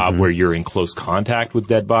in a job where you're in close contact with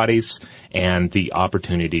dead bodies, and the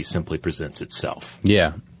opportunity simply presents itself.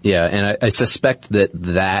 Yeah, and I suspect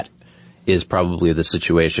that is probably the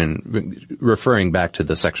situation, referring back to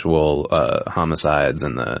the sexual homicides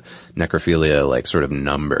and the necrophilia, like sort of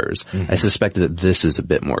numbers. Mm-hmm. I suspect that this is a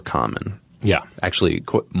bit more common. Yeah. Actually,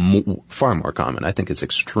 far more common. I think it's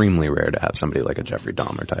extremely rare to have somebody like a Jeffrey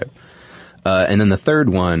Dahmer type. And then the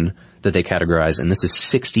third one that they categorize, and this is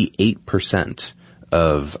 68%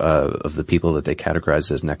 of the people that they categorize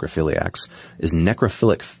as necrophiliacs, is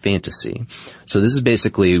necrophilic fantasy. So this is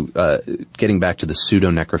basically getting back to the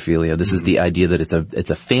pseudo-necrophilia. This is the idea that it's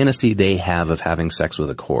a fantasy they have of having sex with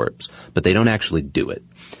a corpse, but they don't actually do it.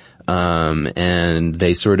 And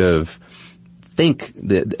they sort of think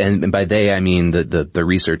that, and by they I mean the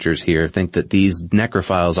researchers here, think that these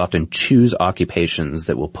necrophiles often choose occupations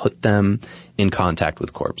that will put them in contact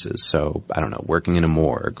with corpses. So, I don't know, working in a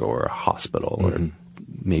morgue or a hospital or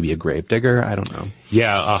maybe a grave digger. I don't know.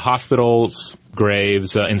 Yeah, hospitals,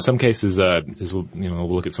 graves. In some cases, we'll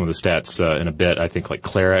look at some of the stats in a bit. I think like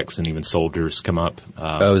clerics and even soldiers come up.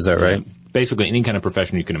 Is that right? Basically, any kind of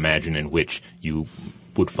profession you can imagine in which you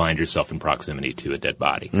would find yourself in proximity to a dead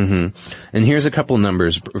body. Mm-hmm. And here's a couple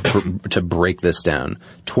numbers to break this down.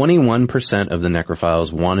 21% of the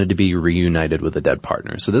necrophiles wanted to be reunited with a dead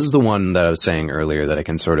partner. So this is the one that I was saying earlier that I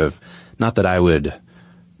can sort of, not that I would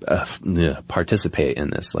participate in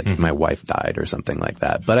this, like if my wife died or something like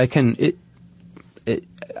that, but I can,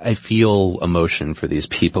 I feel emotion for these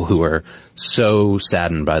people who are so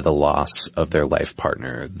saddened by the loss of their life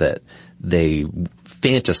partner that they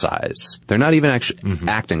fantasize. They're not even actually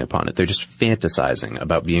acting upon it. They're just fantasizing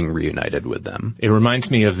about being reunited with them. It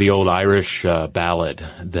reminds me of the old Irish ballad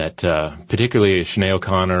that particularly Sinead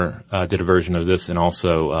O'Connor did a version of this, and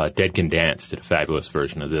also Dead Can Dance did a fabulous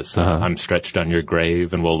version of this. I'm stretched on your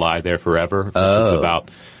grave and will lie there forever. This is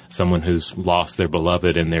about someone who's lost their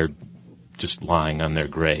beloved and they're just lying on their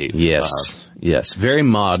grave. Yes. Very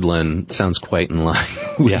maudlin. Sounds quite in line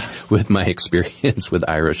with my experience with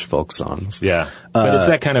Irish folk songs. Yeah. But it's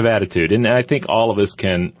that kind of attitude. And I think all of us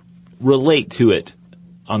can relate to it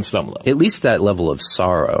on some level. At least that level of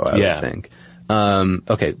sorrow, I would think.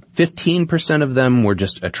 15% of them were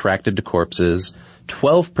just attracted to corpses.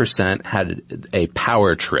 12% had a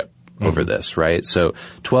power trip over this, right? So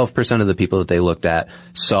 12% of the people that they looked at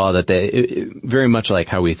saw that very much like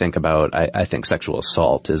how we think about, I think, sexual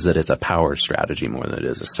assault, is that it's a power strategy more than it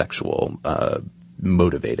is a sexual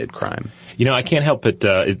motivated crime. I can't help but,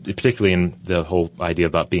 particularly in the whole idea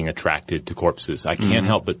about being attracted to corpses, I can't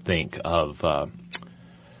help but think of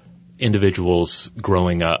individuals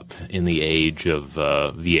growing up in the age of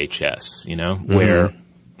VHS, where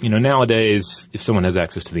nowadays, if someone has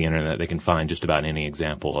access to the internet, they can find just about any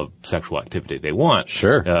example of sexual activity they want.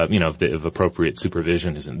 Sure. If appropriate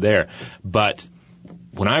supervision isn't there. But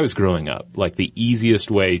when I was growing up, like the easiest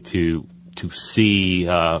way to see,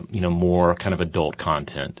 more kind of adult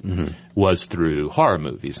content was through horror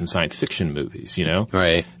movies and science fiction movies, you know?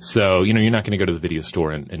 Right. So, you know, you're not going to go to the video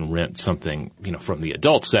store and rent something, you know, from the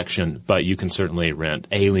adult section, but you can certainly rent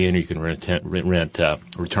Alien, or you can rent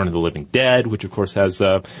Return of the Living Dead, which of course has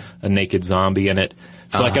a naked zombie in it.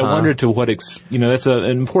 So, like, I wondered to what you know, that's an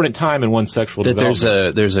important time in one's sexual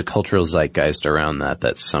development. There's a cultural zeitgeist around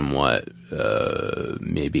that somewhat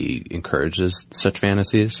maybe encourages such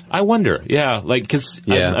fantasies. I wonder, yeah, like, because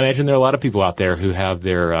I imagine there are a lot of people out there who have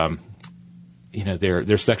their you know,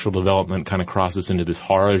 their sexual development kind of crosses into this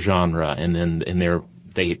horror genre, and then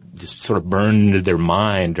they just sort of burn into their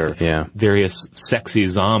mind, or various sexy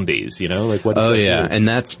zombies, you know, like what? And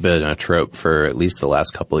that's been a trope for at least the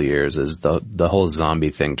last couple of years. Is the whole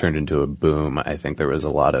zombie thing turned into a boom. I think there was a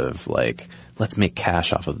lot of like, let's make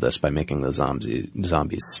cash off of this by making the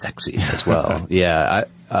zombies sexy as well.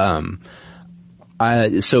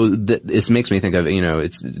 So this makes me think of, you know,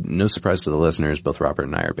 it's no surprise to the listeners, both Robert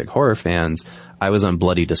and I are big horror fans. I was on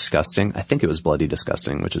Bloody Disgusting. I think it was Bloody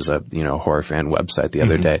Disgusting, which is a, you know, horror fan website the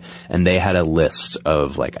other day. And they had a list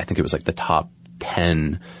of like, I think it was like the top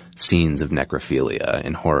 10 scenes of necrophilia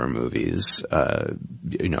in horror movies,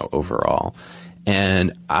 you know, overall.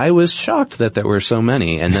 And I was shocked that there were so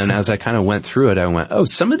many. And then as I kind of went through it, I went, oh,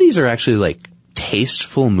 some of these are actually like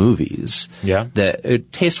tasteful movies.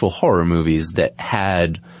 Tasteful horror movies that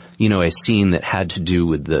had, you know, a scene that had to do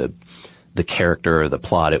with the character or the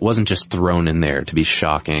plot. It wasn't just thrown in there to be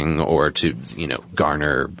shocking or to, you know,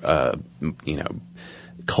 garner, you know,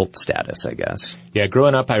 cult status, I guess. Yeah,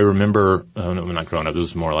 growing up, I remember, no, not growing up, this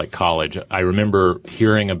was more like college. I remember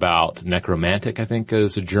hearing about Necromantic, I think,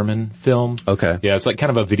 is a German film. Okay. Yeah, it's like kind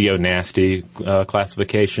of a video nasty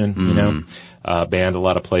classification, you know, banned a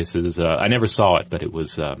lot of places. I never saw it, but it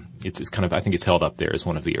was, it's kind of, I think it's held up there as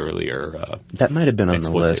one of the earlier, that might have been on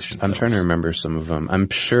the list. films. I'm trying to remember some of them. I'm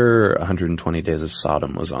sure 120 Days of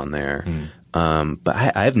Sodom was on there. But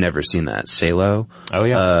I've never seen that. Salo. Oh,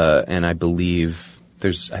 yeah. And I believe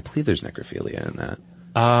there's necrophilia in that.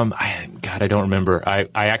 I don't remember. I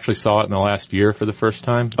actually saw it in the last year for the first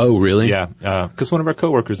time. Oh, really? Yeah. Cause one of our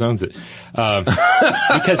coworkers owns it.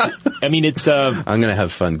 Because, I mean, it's, I'm gonna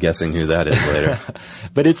have fun guessing who that is later.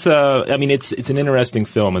 But it's, I mean, it's an interesting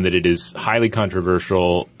film in that it is highly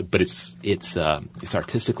controversial, but it's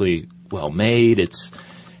artistically well made. It's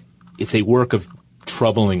a work of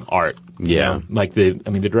troubling art. Yeah. You know? Like the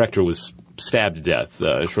director was stabbed to death,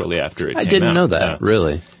 shortly after it came out. I didn't know that,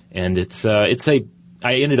 really. And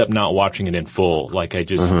I ended up not watching it in full. Like, I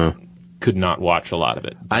just could not watch a lot of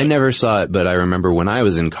it. I never saw it, but I remember when I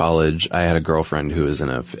was in college, I had a girlfriend who was in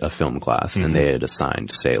a film class, and they had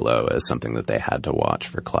assigned Salo as something that they had to watch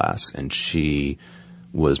for class, and she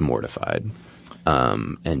was mortified.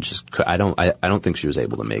 And just, I don't think she was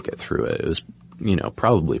able to make it through it. It was, you know,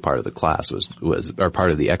 probably part of the class or part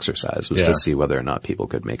of the exercise was to see whether or not people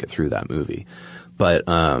could make it through that movie. But,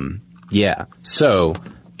 yeah. So,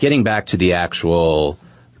 getting back to the actual,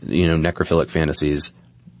 you know, necrophilic fantasies,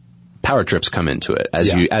 power trips come into it,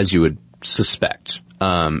 as you would suspect.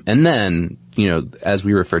 And then, you know, as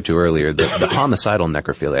we referred to earlier, the homicidal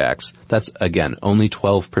necrophiliacs, that's, again, only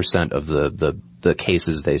 12% of the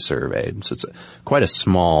cases they surveyed. So it's quite a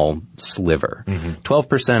small sliver.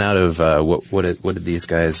 12% out of, what did these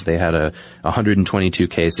guys, they had 122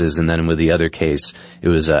 cases, and then with the other case, it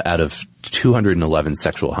was out of 211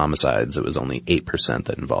 sexual homicides, it was only 8%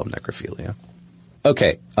 that involved necrophilia.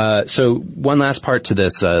 Okay, so one last part to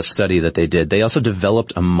this study that they did. They also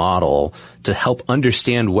developed a model to help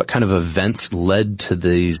understand what kind of events led to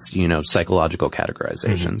these, you know, psychological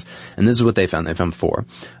categorizations. And this is what they found. They found 4.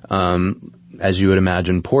 As you would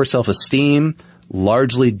imagine, poor self-esteem,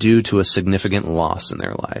 largely due to a significant loss in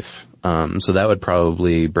their life. So that would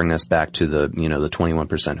probably bring us back to the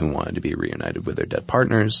 21% who wanted to be reunited with their dead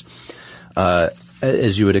partners.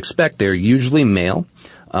 As you would expect, they're usually male.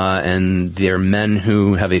 And they're men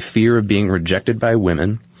who have a fear of being rejected by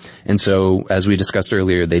women. And so, as we discussed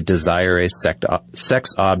earlier, they desire a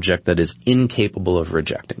sex object that is incapable of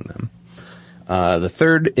rejecting them. The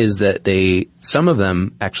third is that some of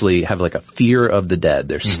them actually have like a fear of the dead.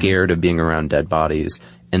 They're scared of being around dead bodies.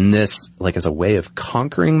 And this, like as a way of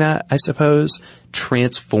conquering that, I suppose,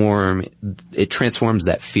 transforms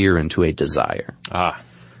that fear into a desire.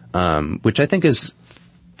 Which I think is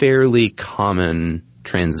fairly common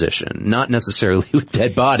transition, not necessarily with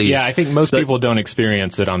dead bodies. Yeah, I think most people don't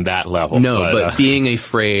experience it on that level. No, but being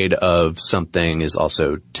afraid of something is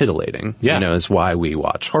also tittillating. Yeah. You know, is why we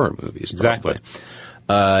watch horror movies. Exactly.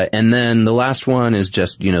 And then the last one is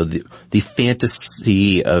just, you know, the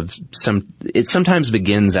fantasy of it sometimes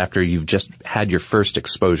begins after you've just had your first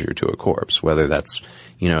exposure to a corpse, whether that's,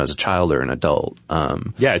 as a child or an adult.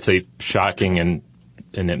 Yeah, it's a shocking and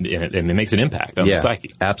it makes an impact on the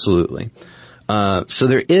psyche. Absolutely. So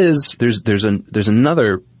there's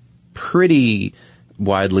another pretty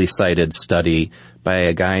widely cited study by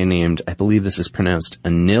a guy named, I believe this is pronounced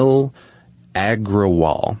Anil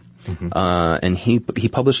Agrawal. And he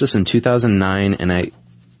published this in 2009, and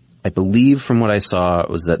I believe from what I saw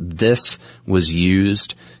was that this was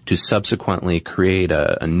used to subsequently create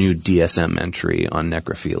a new DSM entry on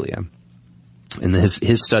necrophilia. And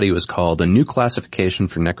his study was called A New Classification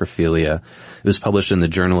for Necrophilia. It was published in the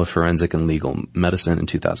Journal of Forensic and Legal Medicine in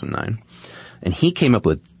 2009. And he came up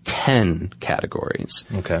with 10 categories.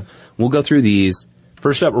 Okay. We'll go through these.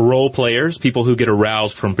 First up, role players, people who get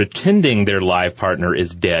aroused from pretending their live partner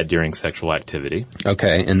is dead during sexual activity.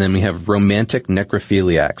 Okay, and then we have romantic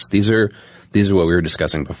necrophiliacs. These are what we were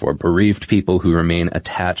discussing before. Bereaved people who remain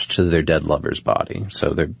attached to their dead lover's body.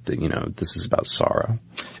 So this is about sorrow.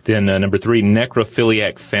 Then number 3,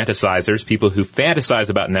 necrophiliac fantasizers, people who fantasize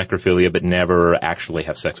about necrophilia but never actually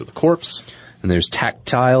have sex with a corpse. And there's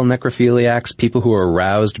tactile necrophiliacs, people who are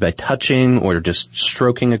aroused by touching or just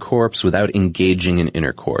stroking a corpse without engaging in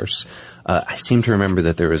intercourse. I seem to remember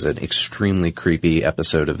that there was an extremely creepy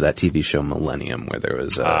episode of that TV show Millennium where there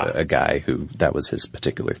was a guy who, that was his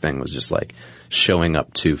particular thing, was just like showing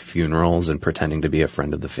up to funerals and pretending to be a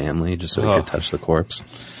friend of the family just so he could touch the corpse.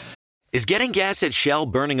 Is getting gas at Shell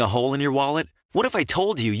burning a hole in your wallet? What if I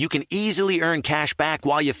told you you can easily earn cash back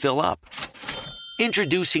while you fill up?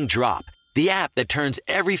 Introducing Drop, the app that turns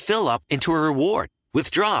every fill-up into a reward.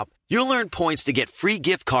 With Drop, you'll earn points to get free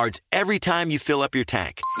gift cards every time you fill up your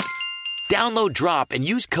tank. Download Drop and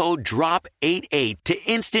use code DROP88 to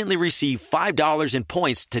instantly receive $5 in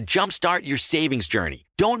points to jumpstart your savings journey.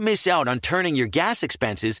 Don't miss out on turning your gas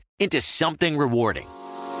expenses into something rewarding.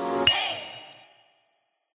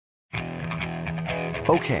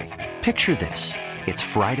 Okay, picture this. It's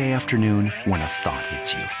Friday afternoon when a thought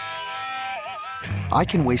hits you. I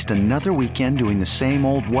can waste another weekend doing the same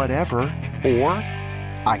old whatever, or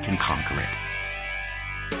I can conquer it.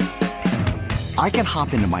 I can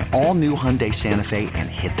hop into my all-new Hyundai Santa Fe and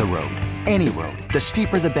hit the road. Any road. The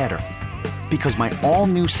steeper, the better. Because my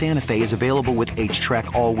all-new Santa Fe is available with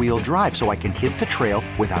H-Track all-wheel drive, so I can hit the trail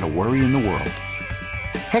without a worry in the world.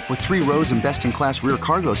 Heck, with 3 rows and best-in-class rear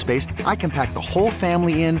cargo space, I can pack the whole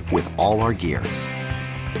family in with all our gear.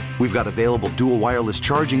 We've got available dual wireless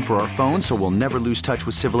charging for our phones, so we'll never lose touch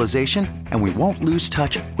with civilization, and we won't lose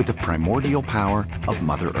touch with the primordial power of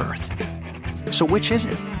Mother Earth. So which is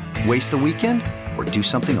it? Waste the weekend or do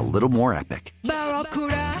something a little more epic?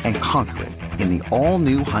 And conquer it in the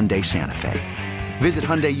all-new Hyundai Santa Fe. Visit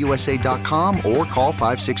HyundaiUSA.com or call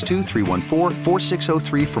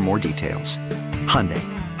 562-314-4603 for more details. Hyundai,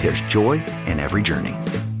 there's joy in every journey.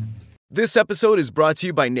 This episode is brought to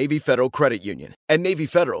you by Navy Federal Credit Union. At Navy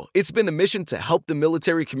Federal, it's been the mission to help the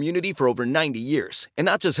military community for over 90 years. And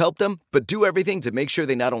not just help them, but do everything to make sure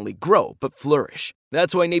they not only grow, but flourish.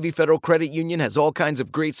 That's why Navy Federal Credit Union has all kinds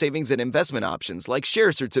of great savings and investment options like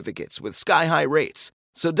share certificates with sky-high rates.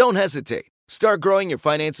 So don't hesitate. Start growing your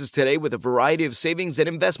finances today with a variety of savings and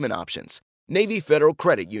investment options. Navy Federal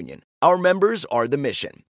Credit Union. Our members are the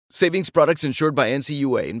mission. Savings products insured by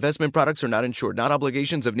NCUA. Investment products are not insured, not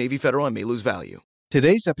obligations of Navy Federal and may lose value.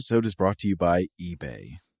 Today's episode is brought to you by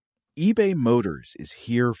eBay. eBay Motors is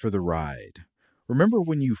here for the ride. Remember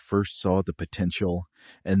when you first saw the potential?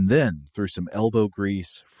 And then, through some elbow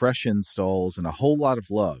grease, fresh installs, and a whole lot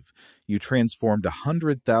of love, you transformed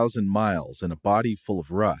 100,000 miles and a body full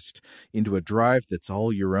of rust into a drive that's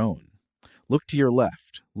all your own. Look to your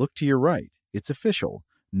left. Look to your right. It's official.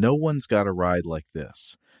 No one's got a ride like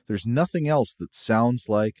this. There's nothing else that sounds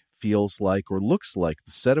like, feels like, or looks like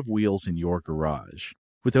the set of wheels in your garage.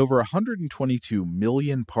 With over 122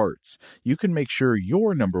 million parts, you can make sure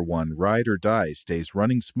your number one ride or die stays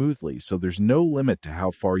running smoothly, so there's no limit to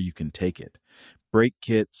how far you can take it. Brake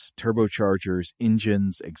kits, turbochargers,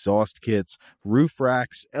 engines, exhaust kits, roof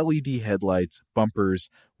racks, LED headlights, bumpers,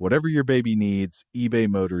 whatever your baby needs, eBay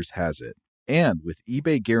Motors has it. And with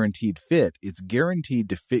eBay Guaranteed Fit, it's guaranteed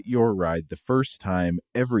to fit your ride the first time,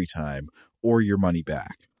 every time, or your money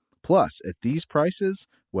back. Plus, at these prices,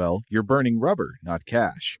 well, you're burning rubber, not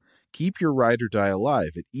cash. Keep your ride or die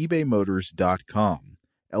alive at ebaymotors.com.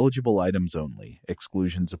 Eligible items only.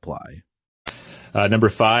 Exclusions apply. Number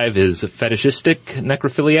 5 is fetishistic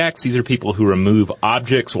necrophiliacs. These are people who remove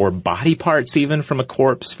objects or body parts even from a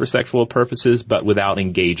corpse for sexual purposes, but without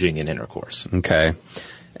engaging in intercourse. Okay.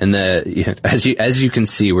 And as you can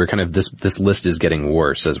see, we're kind of this list is getting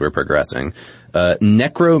worse as we're progressing.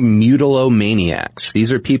 Necromutilomaniacs.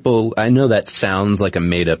 These are people. I know that sounds like a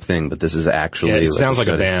made up thing, but this is actually. It sounds like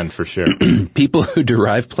a band for sure. People who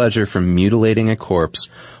derive pleasure from mutilating a corpse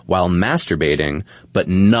while masturbating, but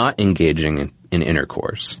not engaging in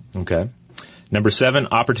intercourse. Okay. Number 7,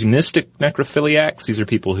 opportunistic necrophiliacs. These are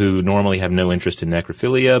people who normally have no interest in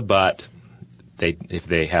necrophilia, but if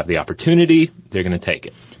they have the opportunity, they're going to take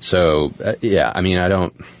it. So,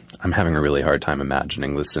 I'm having a really hard time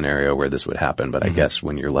imagining the scenario where this would happen, but I guess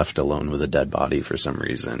when you're left alone with a dead body for some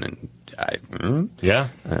reason, and I don't know,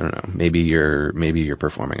 maybe you're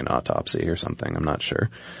performing an autopsy or something. I'm not sure.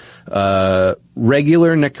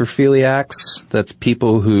 Regular necrophiliacs, that's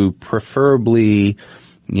people who preferably,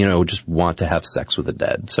 just want to have sex with the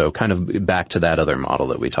dead. So kind of back to that other model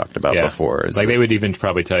that we talked about before. Like they would even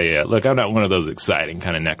probably tell you, look, I'm not one of those exciting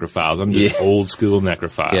kind of necrophiles. I'm just old school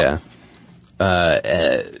necrophile. Yeah.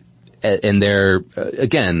 And they're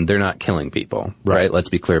not killing people, right? Let's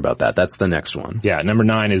be clear about that. That's the next one. Yeah. Number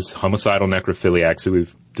 9 is homicidal necrophiliacs, who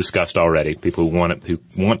we've discussed already. People who want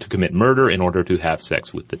to commit murder in order to have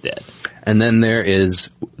sex with the dead. And then there is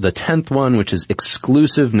the 10th one, which is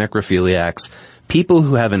exclusive necrophiliacs. People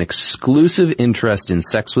who have an exclusive interest in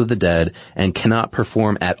sex with the dead and cannot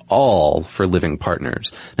perform at all for living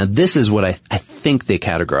partners. Now, this is what I think they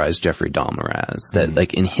categorize Jeffrey Dahmer as. That,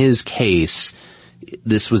 like, in his case,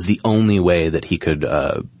 this was the only way that he could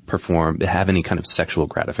have any kind of sexual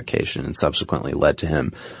gratification, and subsequently led to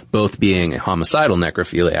him both being a homicidal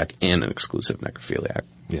necrophiliac and an exclusive necrophiliac.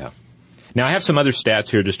 Yeah. Now, I have some other stats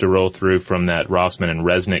here just to roll through from that Rossman and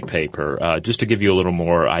Resnick paper, just to give you a little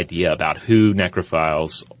more idea about who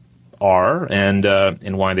necrophiles are and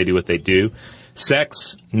why they do what they do.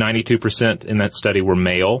 Sex, 92% in that study were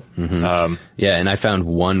male. And I found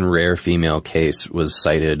one rare female case was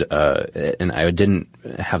cited, and I didn't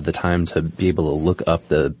have the time to be able to look up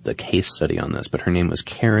the case study on this, but her name was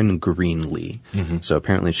Karen Greenlee. So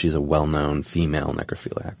apparently she's a well-known female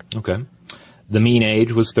necrophiliac. Okay. The mean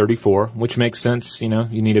age was 34, which makes sense. You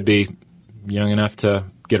need to be young enough to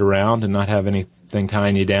get around and not have anything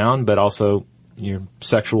tying you down, but also your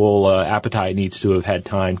sexual appetite needs to have had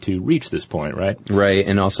time to reach this point, right? Right,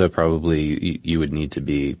 and also probably you would need to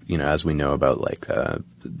be, as we know about like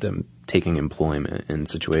them taking employment in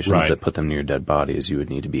situations that put them near dead bodies, you would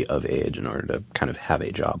need to be of age in order to kind of have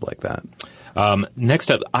a job like that.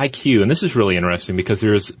 Next up, IQ, and this is really interesting because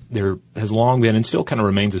there has long been and still kind of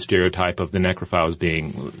remains a stereotype of the necrophile as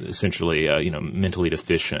being essentially, mentally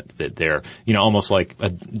deficient, that they're, almost like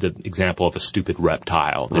the example of a stupid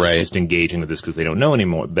reptile that's just engaging with this because they don't know any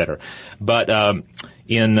more better. But,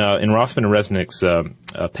 in Rossman and Resnick's,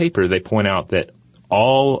 paper, they point out that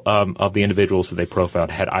all of the individuals that they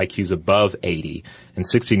profiled had IQs above 80, and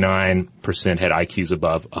 69% had IQs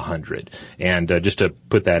above 100. And just to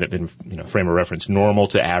put that in frame of reference, normal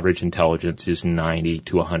to average intelligence is 90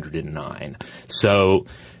 to 109. So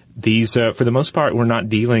these, for the most part, we're not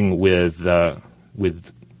dealing with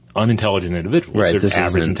unintelligent individuals. Right. They're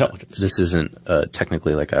average intelligence. This isn't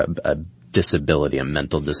technically like a disability, a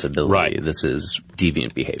mental disability. Right. This is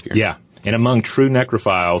deviant behavior. Yeah. And among true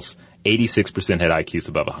necrophiles, 86% had IQs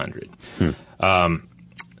above 100.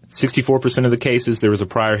 64% of the cases, there was a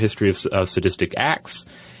prior history of sadistic acts.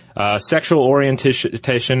 Sexual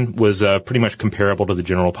orientation was pretty much comparable to the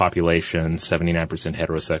general population, 79%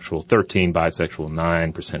 heterosexual, 13% bisexual,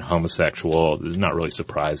 9% homosexual. This is not really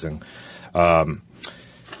surprising.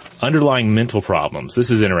 Underlying mental problems. This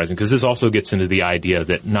is interesting because this also gets into the idea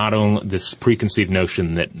that not only this preconceived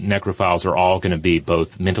notion that necrophiles are all going to be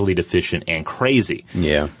both mentally deficient and crazy.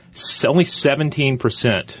 Yeah. Only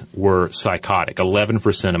 17% were psychotic,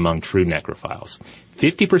 11% among true necrophiles.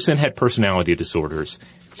 50% had personality disorders.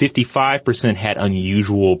 55% had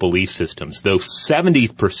unusual belief systems, though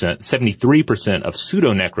 73% of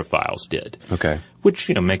pseudo-necrophiles did. Okay. Which,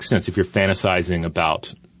 makes sense. If you're fantasizing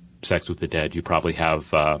about sex with the dead, you probably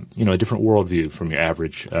have, a different worldview from your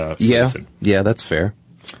average citizen. Yeah, that's fair.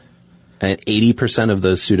 And 80% of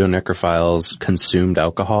those pseudo-necrophiles consumed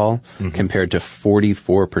alcohol compared to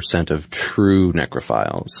 44% of true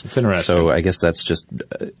necrophiles. It's interesting. So I guess that's just,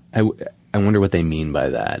 I wonder what they mean by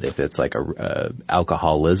that. If it's like a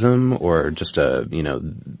alcoholism or just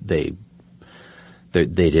they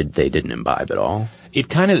didn't imbibe at all. It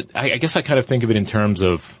kind of, I guess I kind of think of it in terms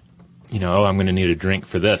of, I'm going to need a drink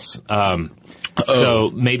for this. So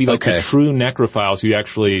maybe like the true necrophiles, you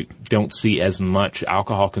actually don't see as much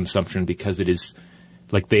alcohol consumption because it is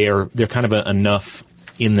like they're kind of enough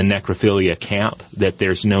in the necrophilia camp that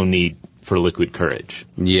there's no need for liquid courage.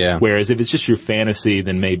 Yeah. Whereas if it's just your fantasy,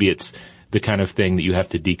 then maybe it's the kind of thing that you have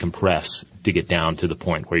to decompress to get down to the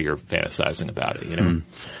point where you're fantasizing about it, you know?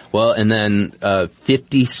 Well, and then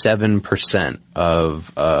 57%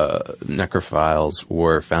 of necrophiles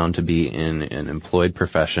were found to be in an employed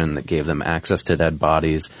profession that gave them access to dead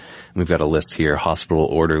bodies. We've got a list here: hospital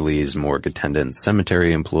orderlies, morgue attendants,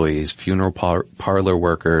 cemetery employees, funeral parlor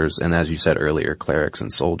workers, and as you said earlier, clerics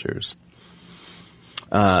and soldiers.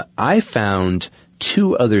 I found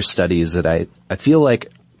 2 other studies that I feel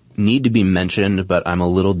like need to be mentioned, but I'm a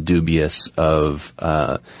little dubious of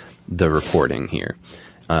the reporting here.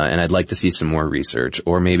 And I'd like to see some more research,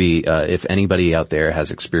 or maybe if anybody out there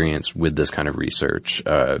has experience with this kind of research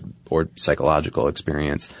or psychological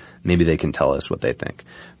experience, maybe they can tell us what they think.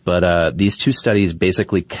 But these 2 studies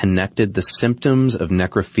basically connected the symptoms of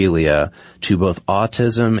necrophilia to both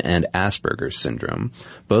autism and Asperger's syndrome.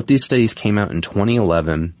 Both these studies came out in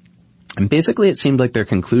 2011. And basically it seemed like their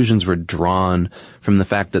conclusions were drawn from the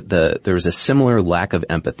fact that there was a similar lack of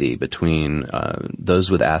empathy between those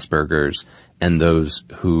with Asperger's and those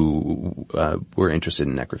who were interested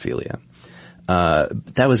in necrophilia.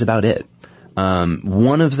 That was about it.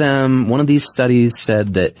 One of these studies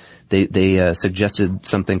said that they suggested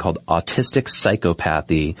something called autistic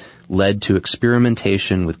psychopathy led to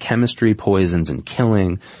experimentation with chemistry, poisons, and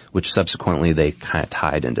killing, which subsequently they kind of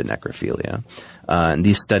tied into necrophilia. And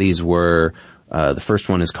these studies were, the first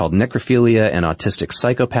one is called Necrophilia and Autistic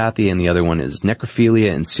Psychopathy, and the other one is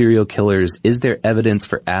Necrophilia and Serial Killers. Is there evidence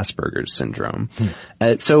for Asperger's syndrome?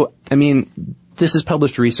 So, I mean, this is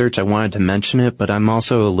published research. I wanted to mention it, but I'm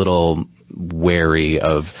also a little wary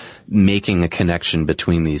of making a connection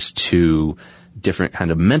between these 2 different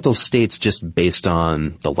kind of mental states just based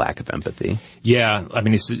on the lack of empathy. Yeah, I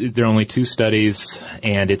mean, there are only 2 studies,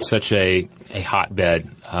 and it's such a hotbed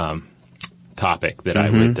topic that I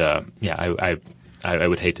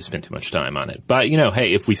would hate to spend too much time on it. But, you know,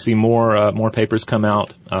 hey, if we see more papers come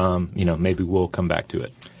out, you know, maybe we'll come back to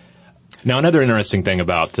it. Now, another interesting thing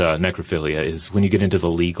about necrophilia is when you get into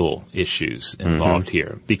the legal issues involved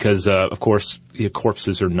here, because, of course,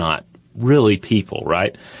 corpses are not really people,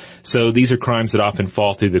 right? So these are crimes that often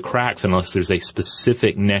fall through the cracks unless there's a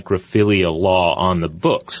specific necrophilia law on the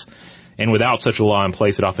books. And without such a law in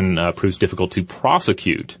place, it often proves difficult to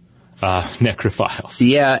prosecute necrophiles.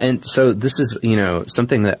 Yeah, and so this is, you know,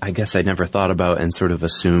 something that I guess I never thought about and sort of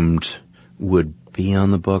assumed would be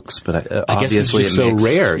on the books, but obviously it's just so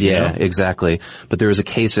rare. Yeah, exactly. But there was a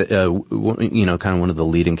case, you know, kind of one of the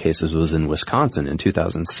leading cases was in Wisconsin in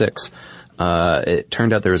 2006. It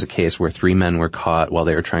turned out there was a case where 3 men were caught while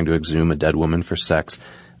they were trying to exhume a dead woman for sex.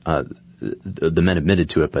 The men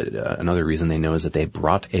admitted to it, but another reason they know is that they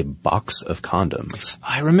brought a box of condoms.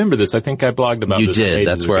 I remember this. I think I blogged about this. You did.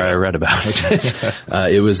 That's where I read about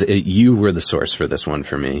it. You were the source for this one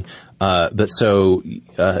for me. But so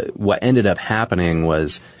what ended up happening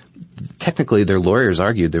was technically their lawyers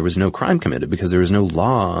argued there was no crime committed because there was no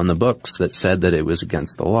law on the books that said that it was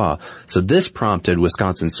against the law. So this prompted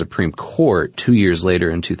Wisconsin's Supreme Court 2 years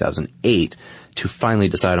later in 2008 to finally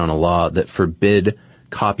decide on a law that forbid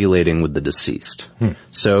copulating with the deceased.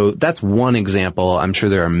 So that's one example. I'm sure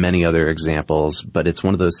there are many other examples, but it's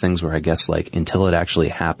one of those things where I guess like until it actually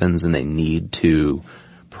happens and they need to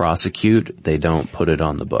prosecute, they don't put it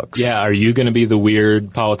on the books. Yeah, are you going to be the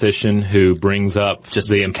weird politician who brings up just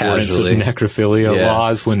the importance casually of necrophilia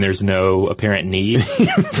laws when there's no apparent need?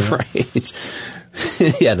 Right.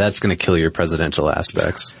 Yeah, that's going to kill your presidential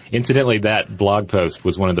aspects. Incidentally, that blog post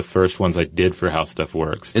was one of the first ones I did for How Stuff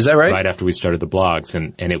Works. Is that right? Right after we started the blogs,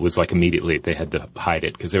 and it was like immediately they had to hide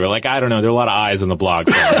it because they were like, I don't know, there are a lot of eyes on the blog.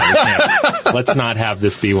 Let's not have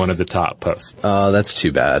this be one of the top posts. Oh, that's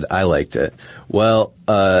too bad. I liked it. Well,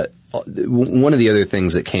 one of the other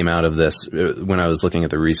things that came out of this when I was looking at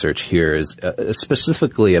the research here is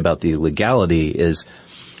specifically about the legality is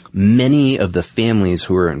many of the families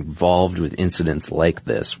who are involved with incidents like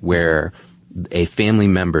this, where a family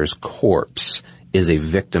member's corpse is a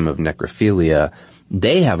victim of necrophilia,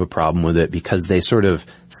 they have a problem with it because they sort of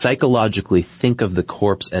psychologically think of the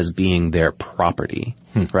corpse as being their property,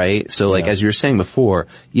 right? So like, as you were saying before,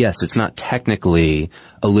 yes, it's not technically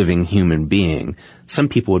a living human being. Some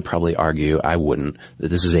people would probably argue, I wouldn't, that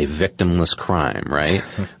this is a victimless crime, right?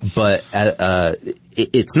 But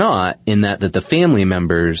it's not, in that the family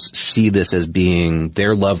members see this as being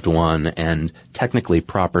their loved one and technically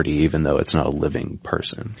property, even though it's not a living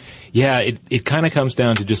person. Yeah, it kind of comes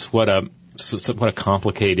down to just what a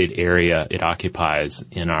complicated area it occupies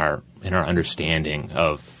in our understanding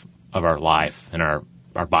of our life and our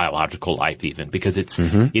biological life, even, because it's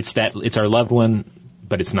our loved one,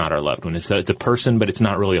 but it's not our loved one. It's a person, but it's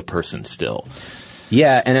not really a person still.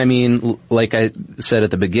 Yeah, and I mean, like I said at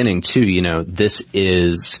the beginning too, you know, this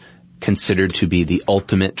is considered to be the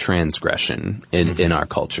ultimate transgression in our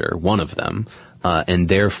culture, one of them. And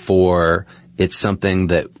therefore, it's something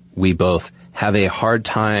that we both have a hard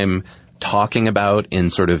time talking about in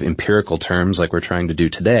sort of empirical terms like we're trying to do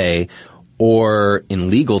today, or in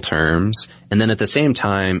legal terms, and then at the same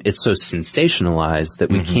time, it's so sensationalized that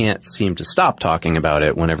we can't seem to stop talking about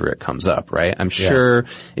it whenever it comes up, right? I'm sure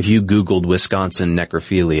if you Googled Wisconsin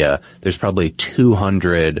necrophilia, there's probably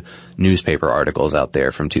 200 newspaper articles out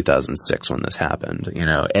there from 2006 when this happened. You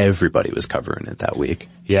know, everybody was covering it that week.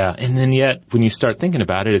 Yeah, and then yet, when you start thinking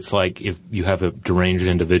about it, it's like if you have a deranged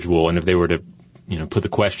individual, and if they were to put the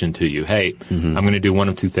question to you, hey, I'm going to do one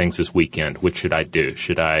of two things this weekend. Which should I do?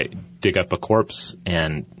 Should I dig up a corpse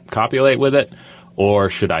and copulate with it? Or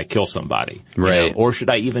should I kill somebody? Right. Or should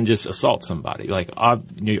I even just assault somebody? Like,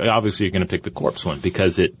 obviously you're going to pick the corpse one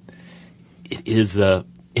because it is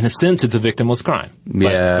in a sense, it's a victimless crime.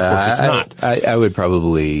 But yeah. Of course it's not. I would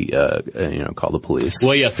probably, call the police.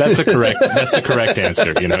 Well, yes, that's the correct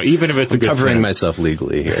answer. Even if it's a good covering friend. myself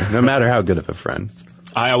legally here, no matter how good of a friend.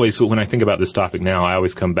 I always, when I think about this topic now, I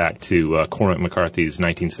always come back to Cormac McCarthy's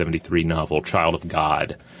 1973 novel, Child of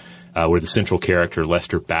God, where the central character,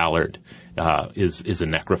 Lester Ballard, is a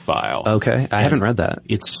necrophile. Okay. I haven't read that.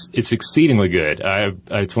 It's exceedingly good.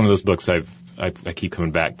 It's one of those books I keep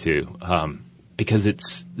coming back to, because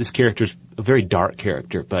this character's a very dark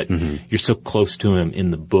character, but you're so close to him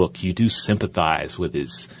in the book, you do sympathize with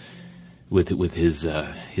his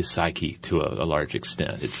psyche to a large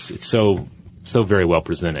extent. It's so very well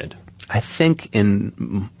presented. I think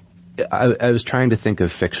I was trying to think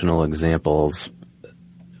of fictional examples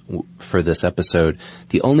for this episode.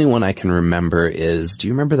 The only one I can remember is, do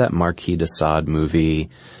you remember that Marquis de Sade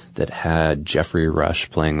movie that had Geoffrey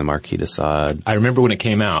Rush playing the Marquis de Sade? I remember when it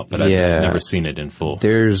came out, but I've never seen it in full.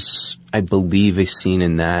 There's, I believe, a scene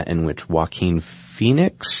in that in which Joaquin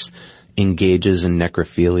Phoenix engages in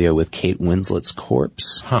necrophilia with Kate Winslet's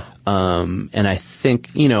corpse. Huh. And I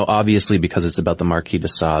think, obviously because it's about the Marquis de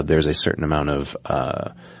Sade, there's a certain amount of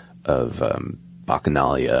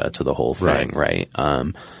bacchanalia to the whole thing, right?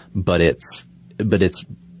 But it's,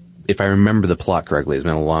 if I remember the plot correctly, it's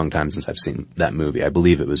been a long time since I've seen that movie. I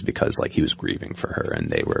believe it was because, he was grieving for her and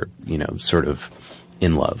they were, sort of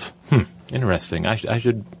in love. Interesting. I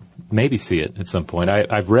should maybe see it at some point.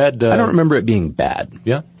 I've read... I don't remember it being bad.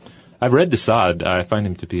 Yeah? I've read de Sade. I find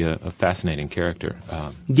him to be a fascinating character.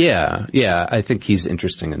 Yeah. I think he's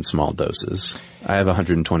interesting in small doses. I have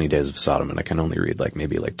 120 Days of Sodom, and I can only read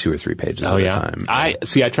maybe 2 or 3 pages at a time. I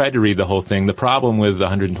tried to read the whole thing. The problem with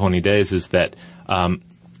 120 Days is that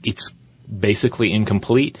it's basically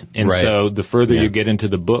incomplete, and so the further you get into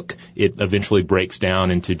the book, it eventually breaks down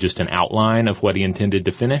into just an outline of what he intended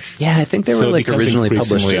to finish. Yeah, I think they were originally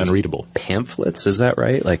published as unreadable pamphlets. Is that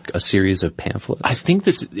right? Like a series of pamphlets. I think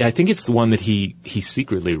it's the one that he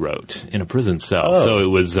secretly wrote in a prison cell. Oh. So it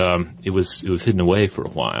was hidden away for a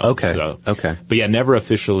while. Okay. But yeah, never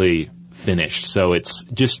officially finished. So it's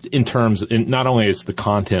just not only is the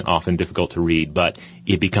content often difficult to read, but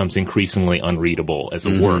it becomes increasingly unreadable as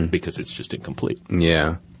a work because it's just incomplete.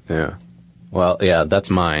 Yeah. Well, yeah,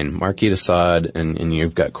 that's mine. Marquis de Sade, and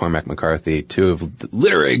you've got Cormac McCarthy, two of the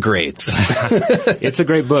literary greats. It's a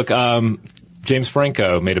great book. James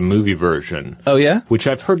Franco made a movie version. Oh, yeah? Which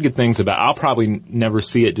I've heard good things about. I'll probably never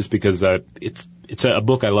see it just because it's a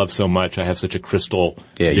book I love so much. I have such a crystal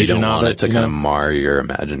vision you don't want of it to kind of mar your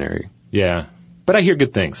imaginary. Yeah. But I hear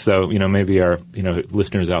good things. So, maybe our,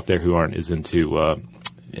 listeners out there who aren't as into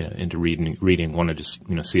reading want to just,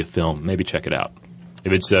 see a film, maybe check it out.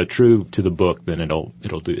 If it's true to the book, then it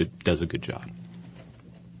does a good job.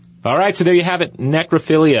 All right. So there you have it.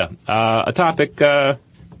 Necrophilia, a topic,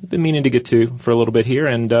 we've been meaning to get to for a little bit here,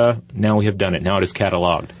 and now we have done it. Now it is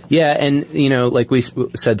cataloged. Yeah, and, like we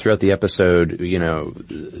said throughout the episode,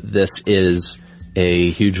 this is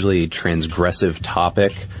a hugely transgressive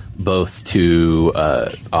topic, both to,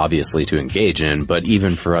 obviously to engage in, but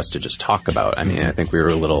even for us to just talk about. I mean, I think we were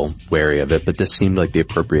a little wary of it, but this seemed like the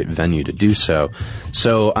appropriate venue to do so.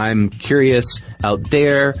 So I'm curious out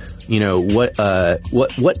there,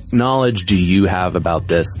 what knowledge do you have about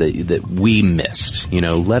this that we missed?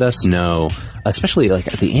 Let us know, especially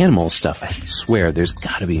the animal stuff. I swear there's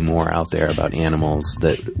gotta be more out there about animals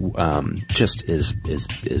that, just is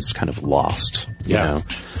kind of lost, you know?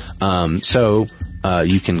 So,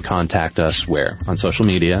 you can contact us where? On social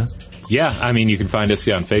media? Yeah, I mean, you can find us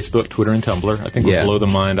on Facebook, Twitter, and Tumblr. I think we're Blow the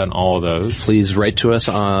Mind on all of those. Please write to us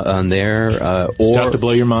on there, or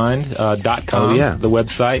StuffToBlowYourMind.com, the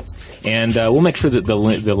website. And we'll make sure that the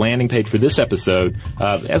landing page for this episode,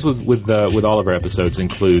 as with all of our episodes,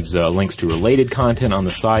 includes links to related content on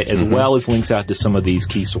the site, as well as links out to some of these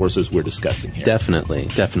key sources we're discussing here.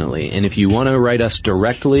 Definitely. And if you want to write us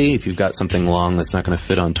directly, if you've got something long that's not going to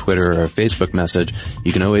fit on Twitter or a Facebook message,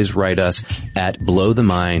 you can always write us at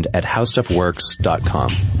blowthemind@howstuffworks.com.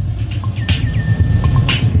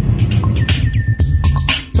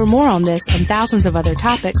 For more on this and thousands of other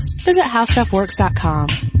topics, visit howstuffworks.com.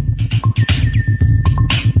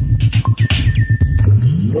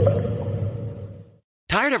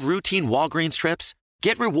 Tired of routine Walgreens trips?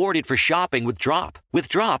 Get rewarded for shopping with Drop. With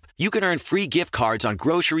Drop, you can earn free gift cards on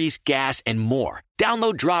groceries, gas, and more.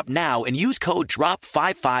 Download Drop now and use code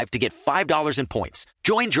DROP55 to get $5 in points.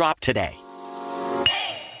 Join Drop today.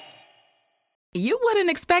 You wouldn't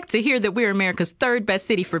expect to hear that we're America's third best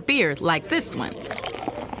city for beer like this one.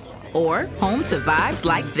 Or home to vibes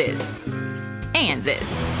like this. And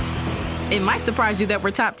this. It might surprise you that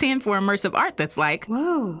we're top 10 for immersive art that's like,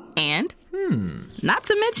 whoa. And, not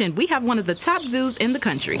to mention, we have one of the top zoos in the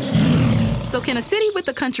country. So can a city with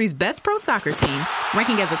the country's best pro soccer team,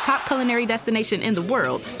 ranking as a top culinary destination in the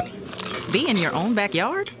world, be in your own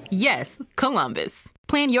backyard? Yes, Columbus.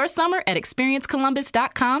 Plan your summer at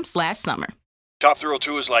experiencecolumbus.com/summer. Top Thrill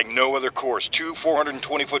 2 is like no other course. 2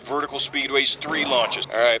 420-foot vertical speedways, 3 launches.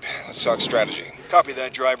 All right, let's talk strategy. Copy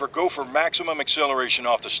that, driver. Go for maximum acceleration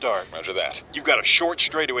off the start. Roger that. You've got a short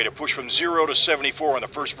straightaway to push from 0 to 74 on the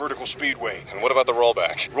first vertical speedway. And what about the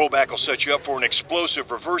rollback? Rollback will set you up for an explosive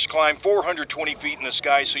reverse climb 420 feet in the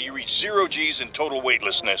sky so you reach 0 G's in total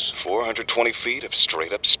weightlessness. 420 feet of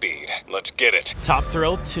straight-up speed. Let's get it. Top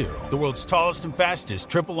Thrill 2, the world's tallest and fastest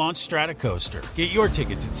triple-launch strata coaster. Get your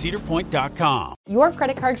tickets at cedarpoint.com. Your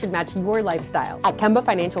credit card should match your lifestyle. At Kemba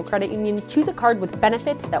Financial Credit Union, choose a card with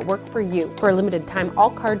benefits that work for you. For a limited time, all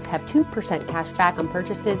cards have 2% cash back on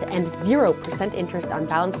purchases and 0% interest on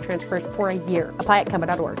balance transfers for a year. Apply at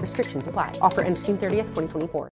Kemba.org. Restrictions apply. Offer ends June 30th, 2024.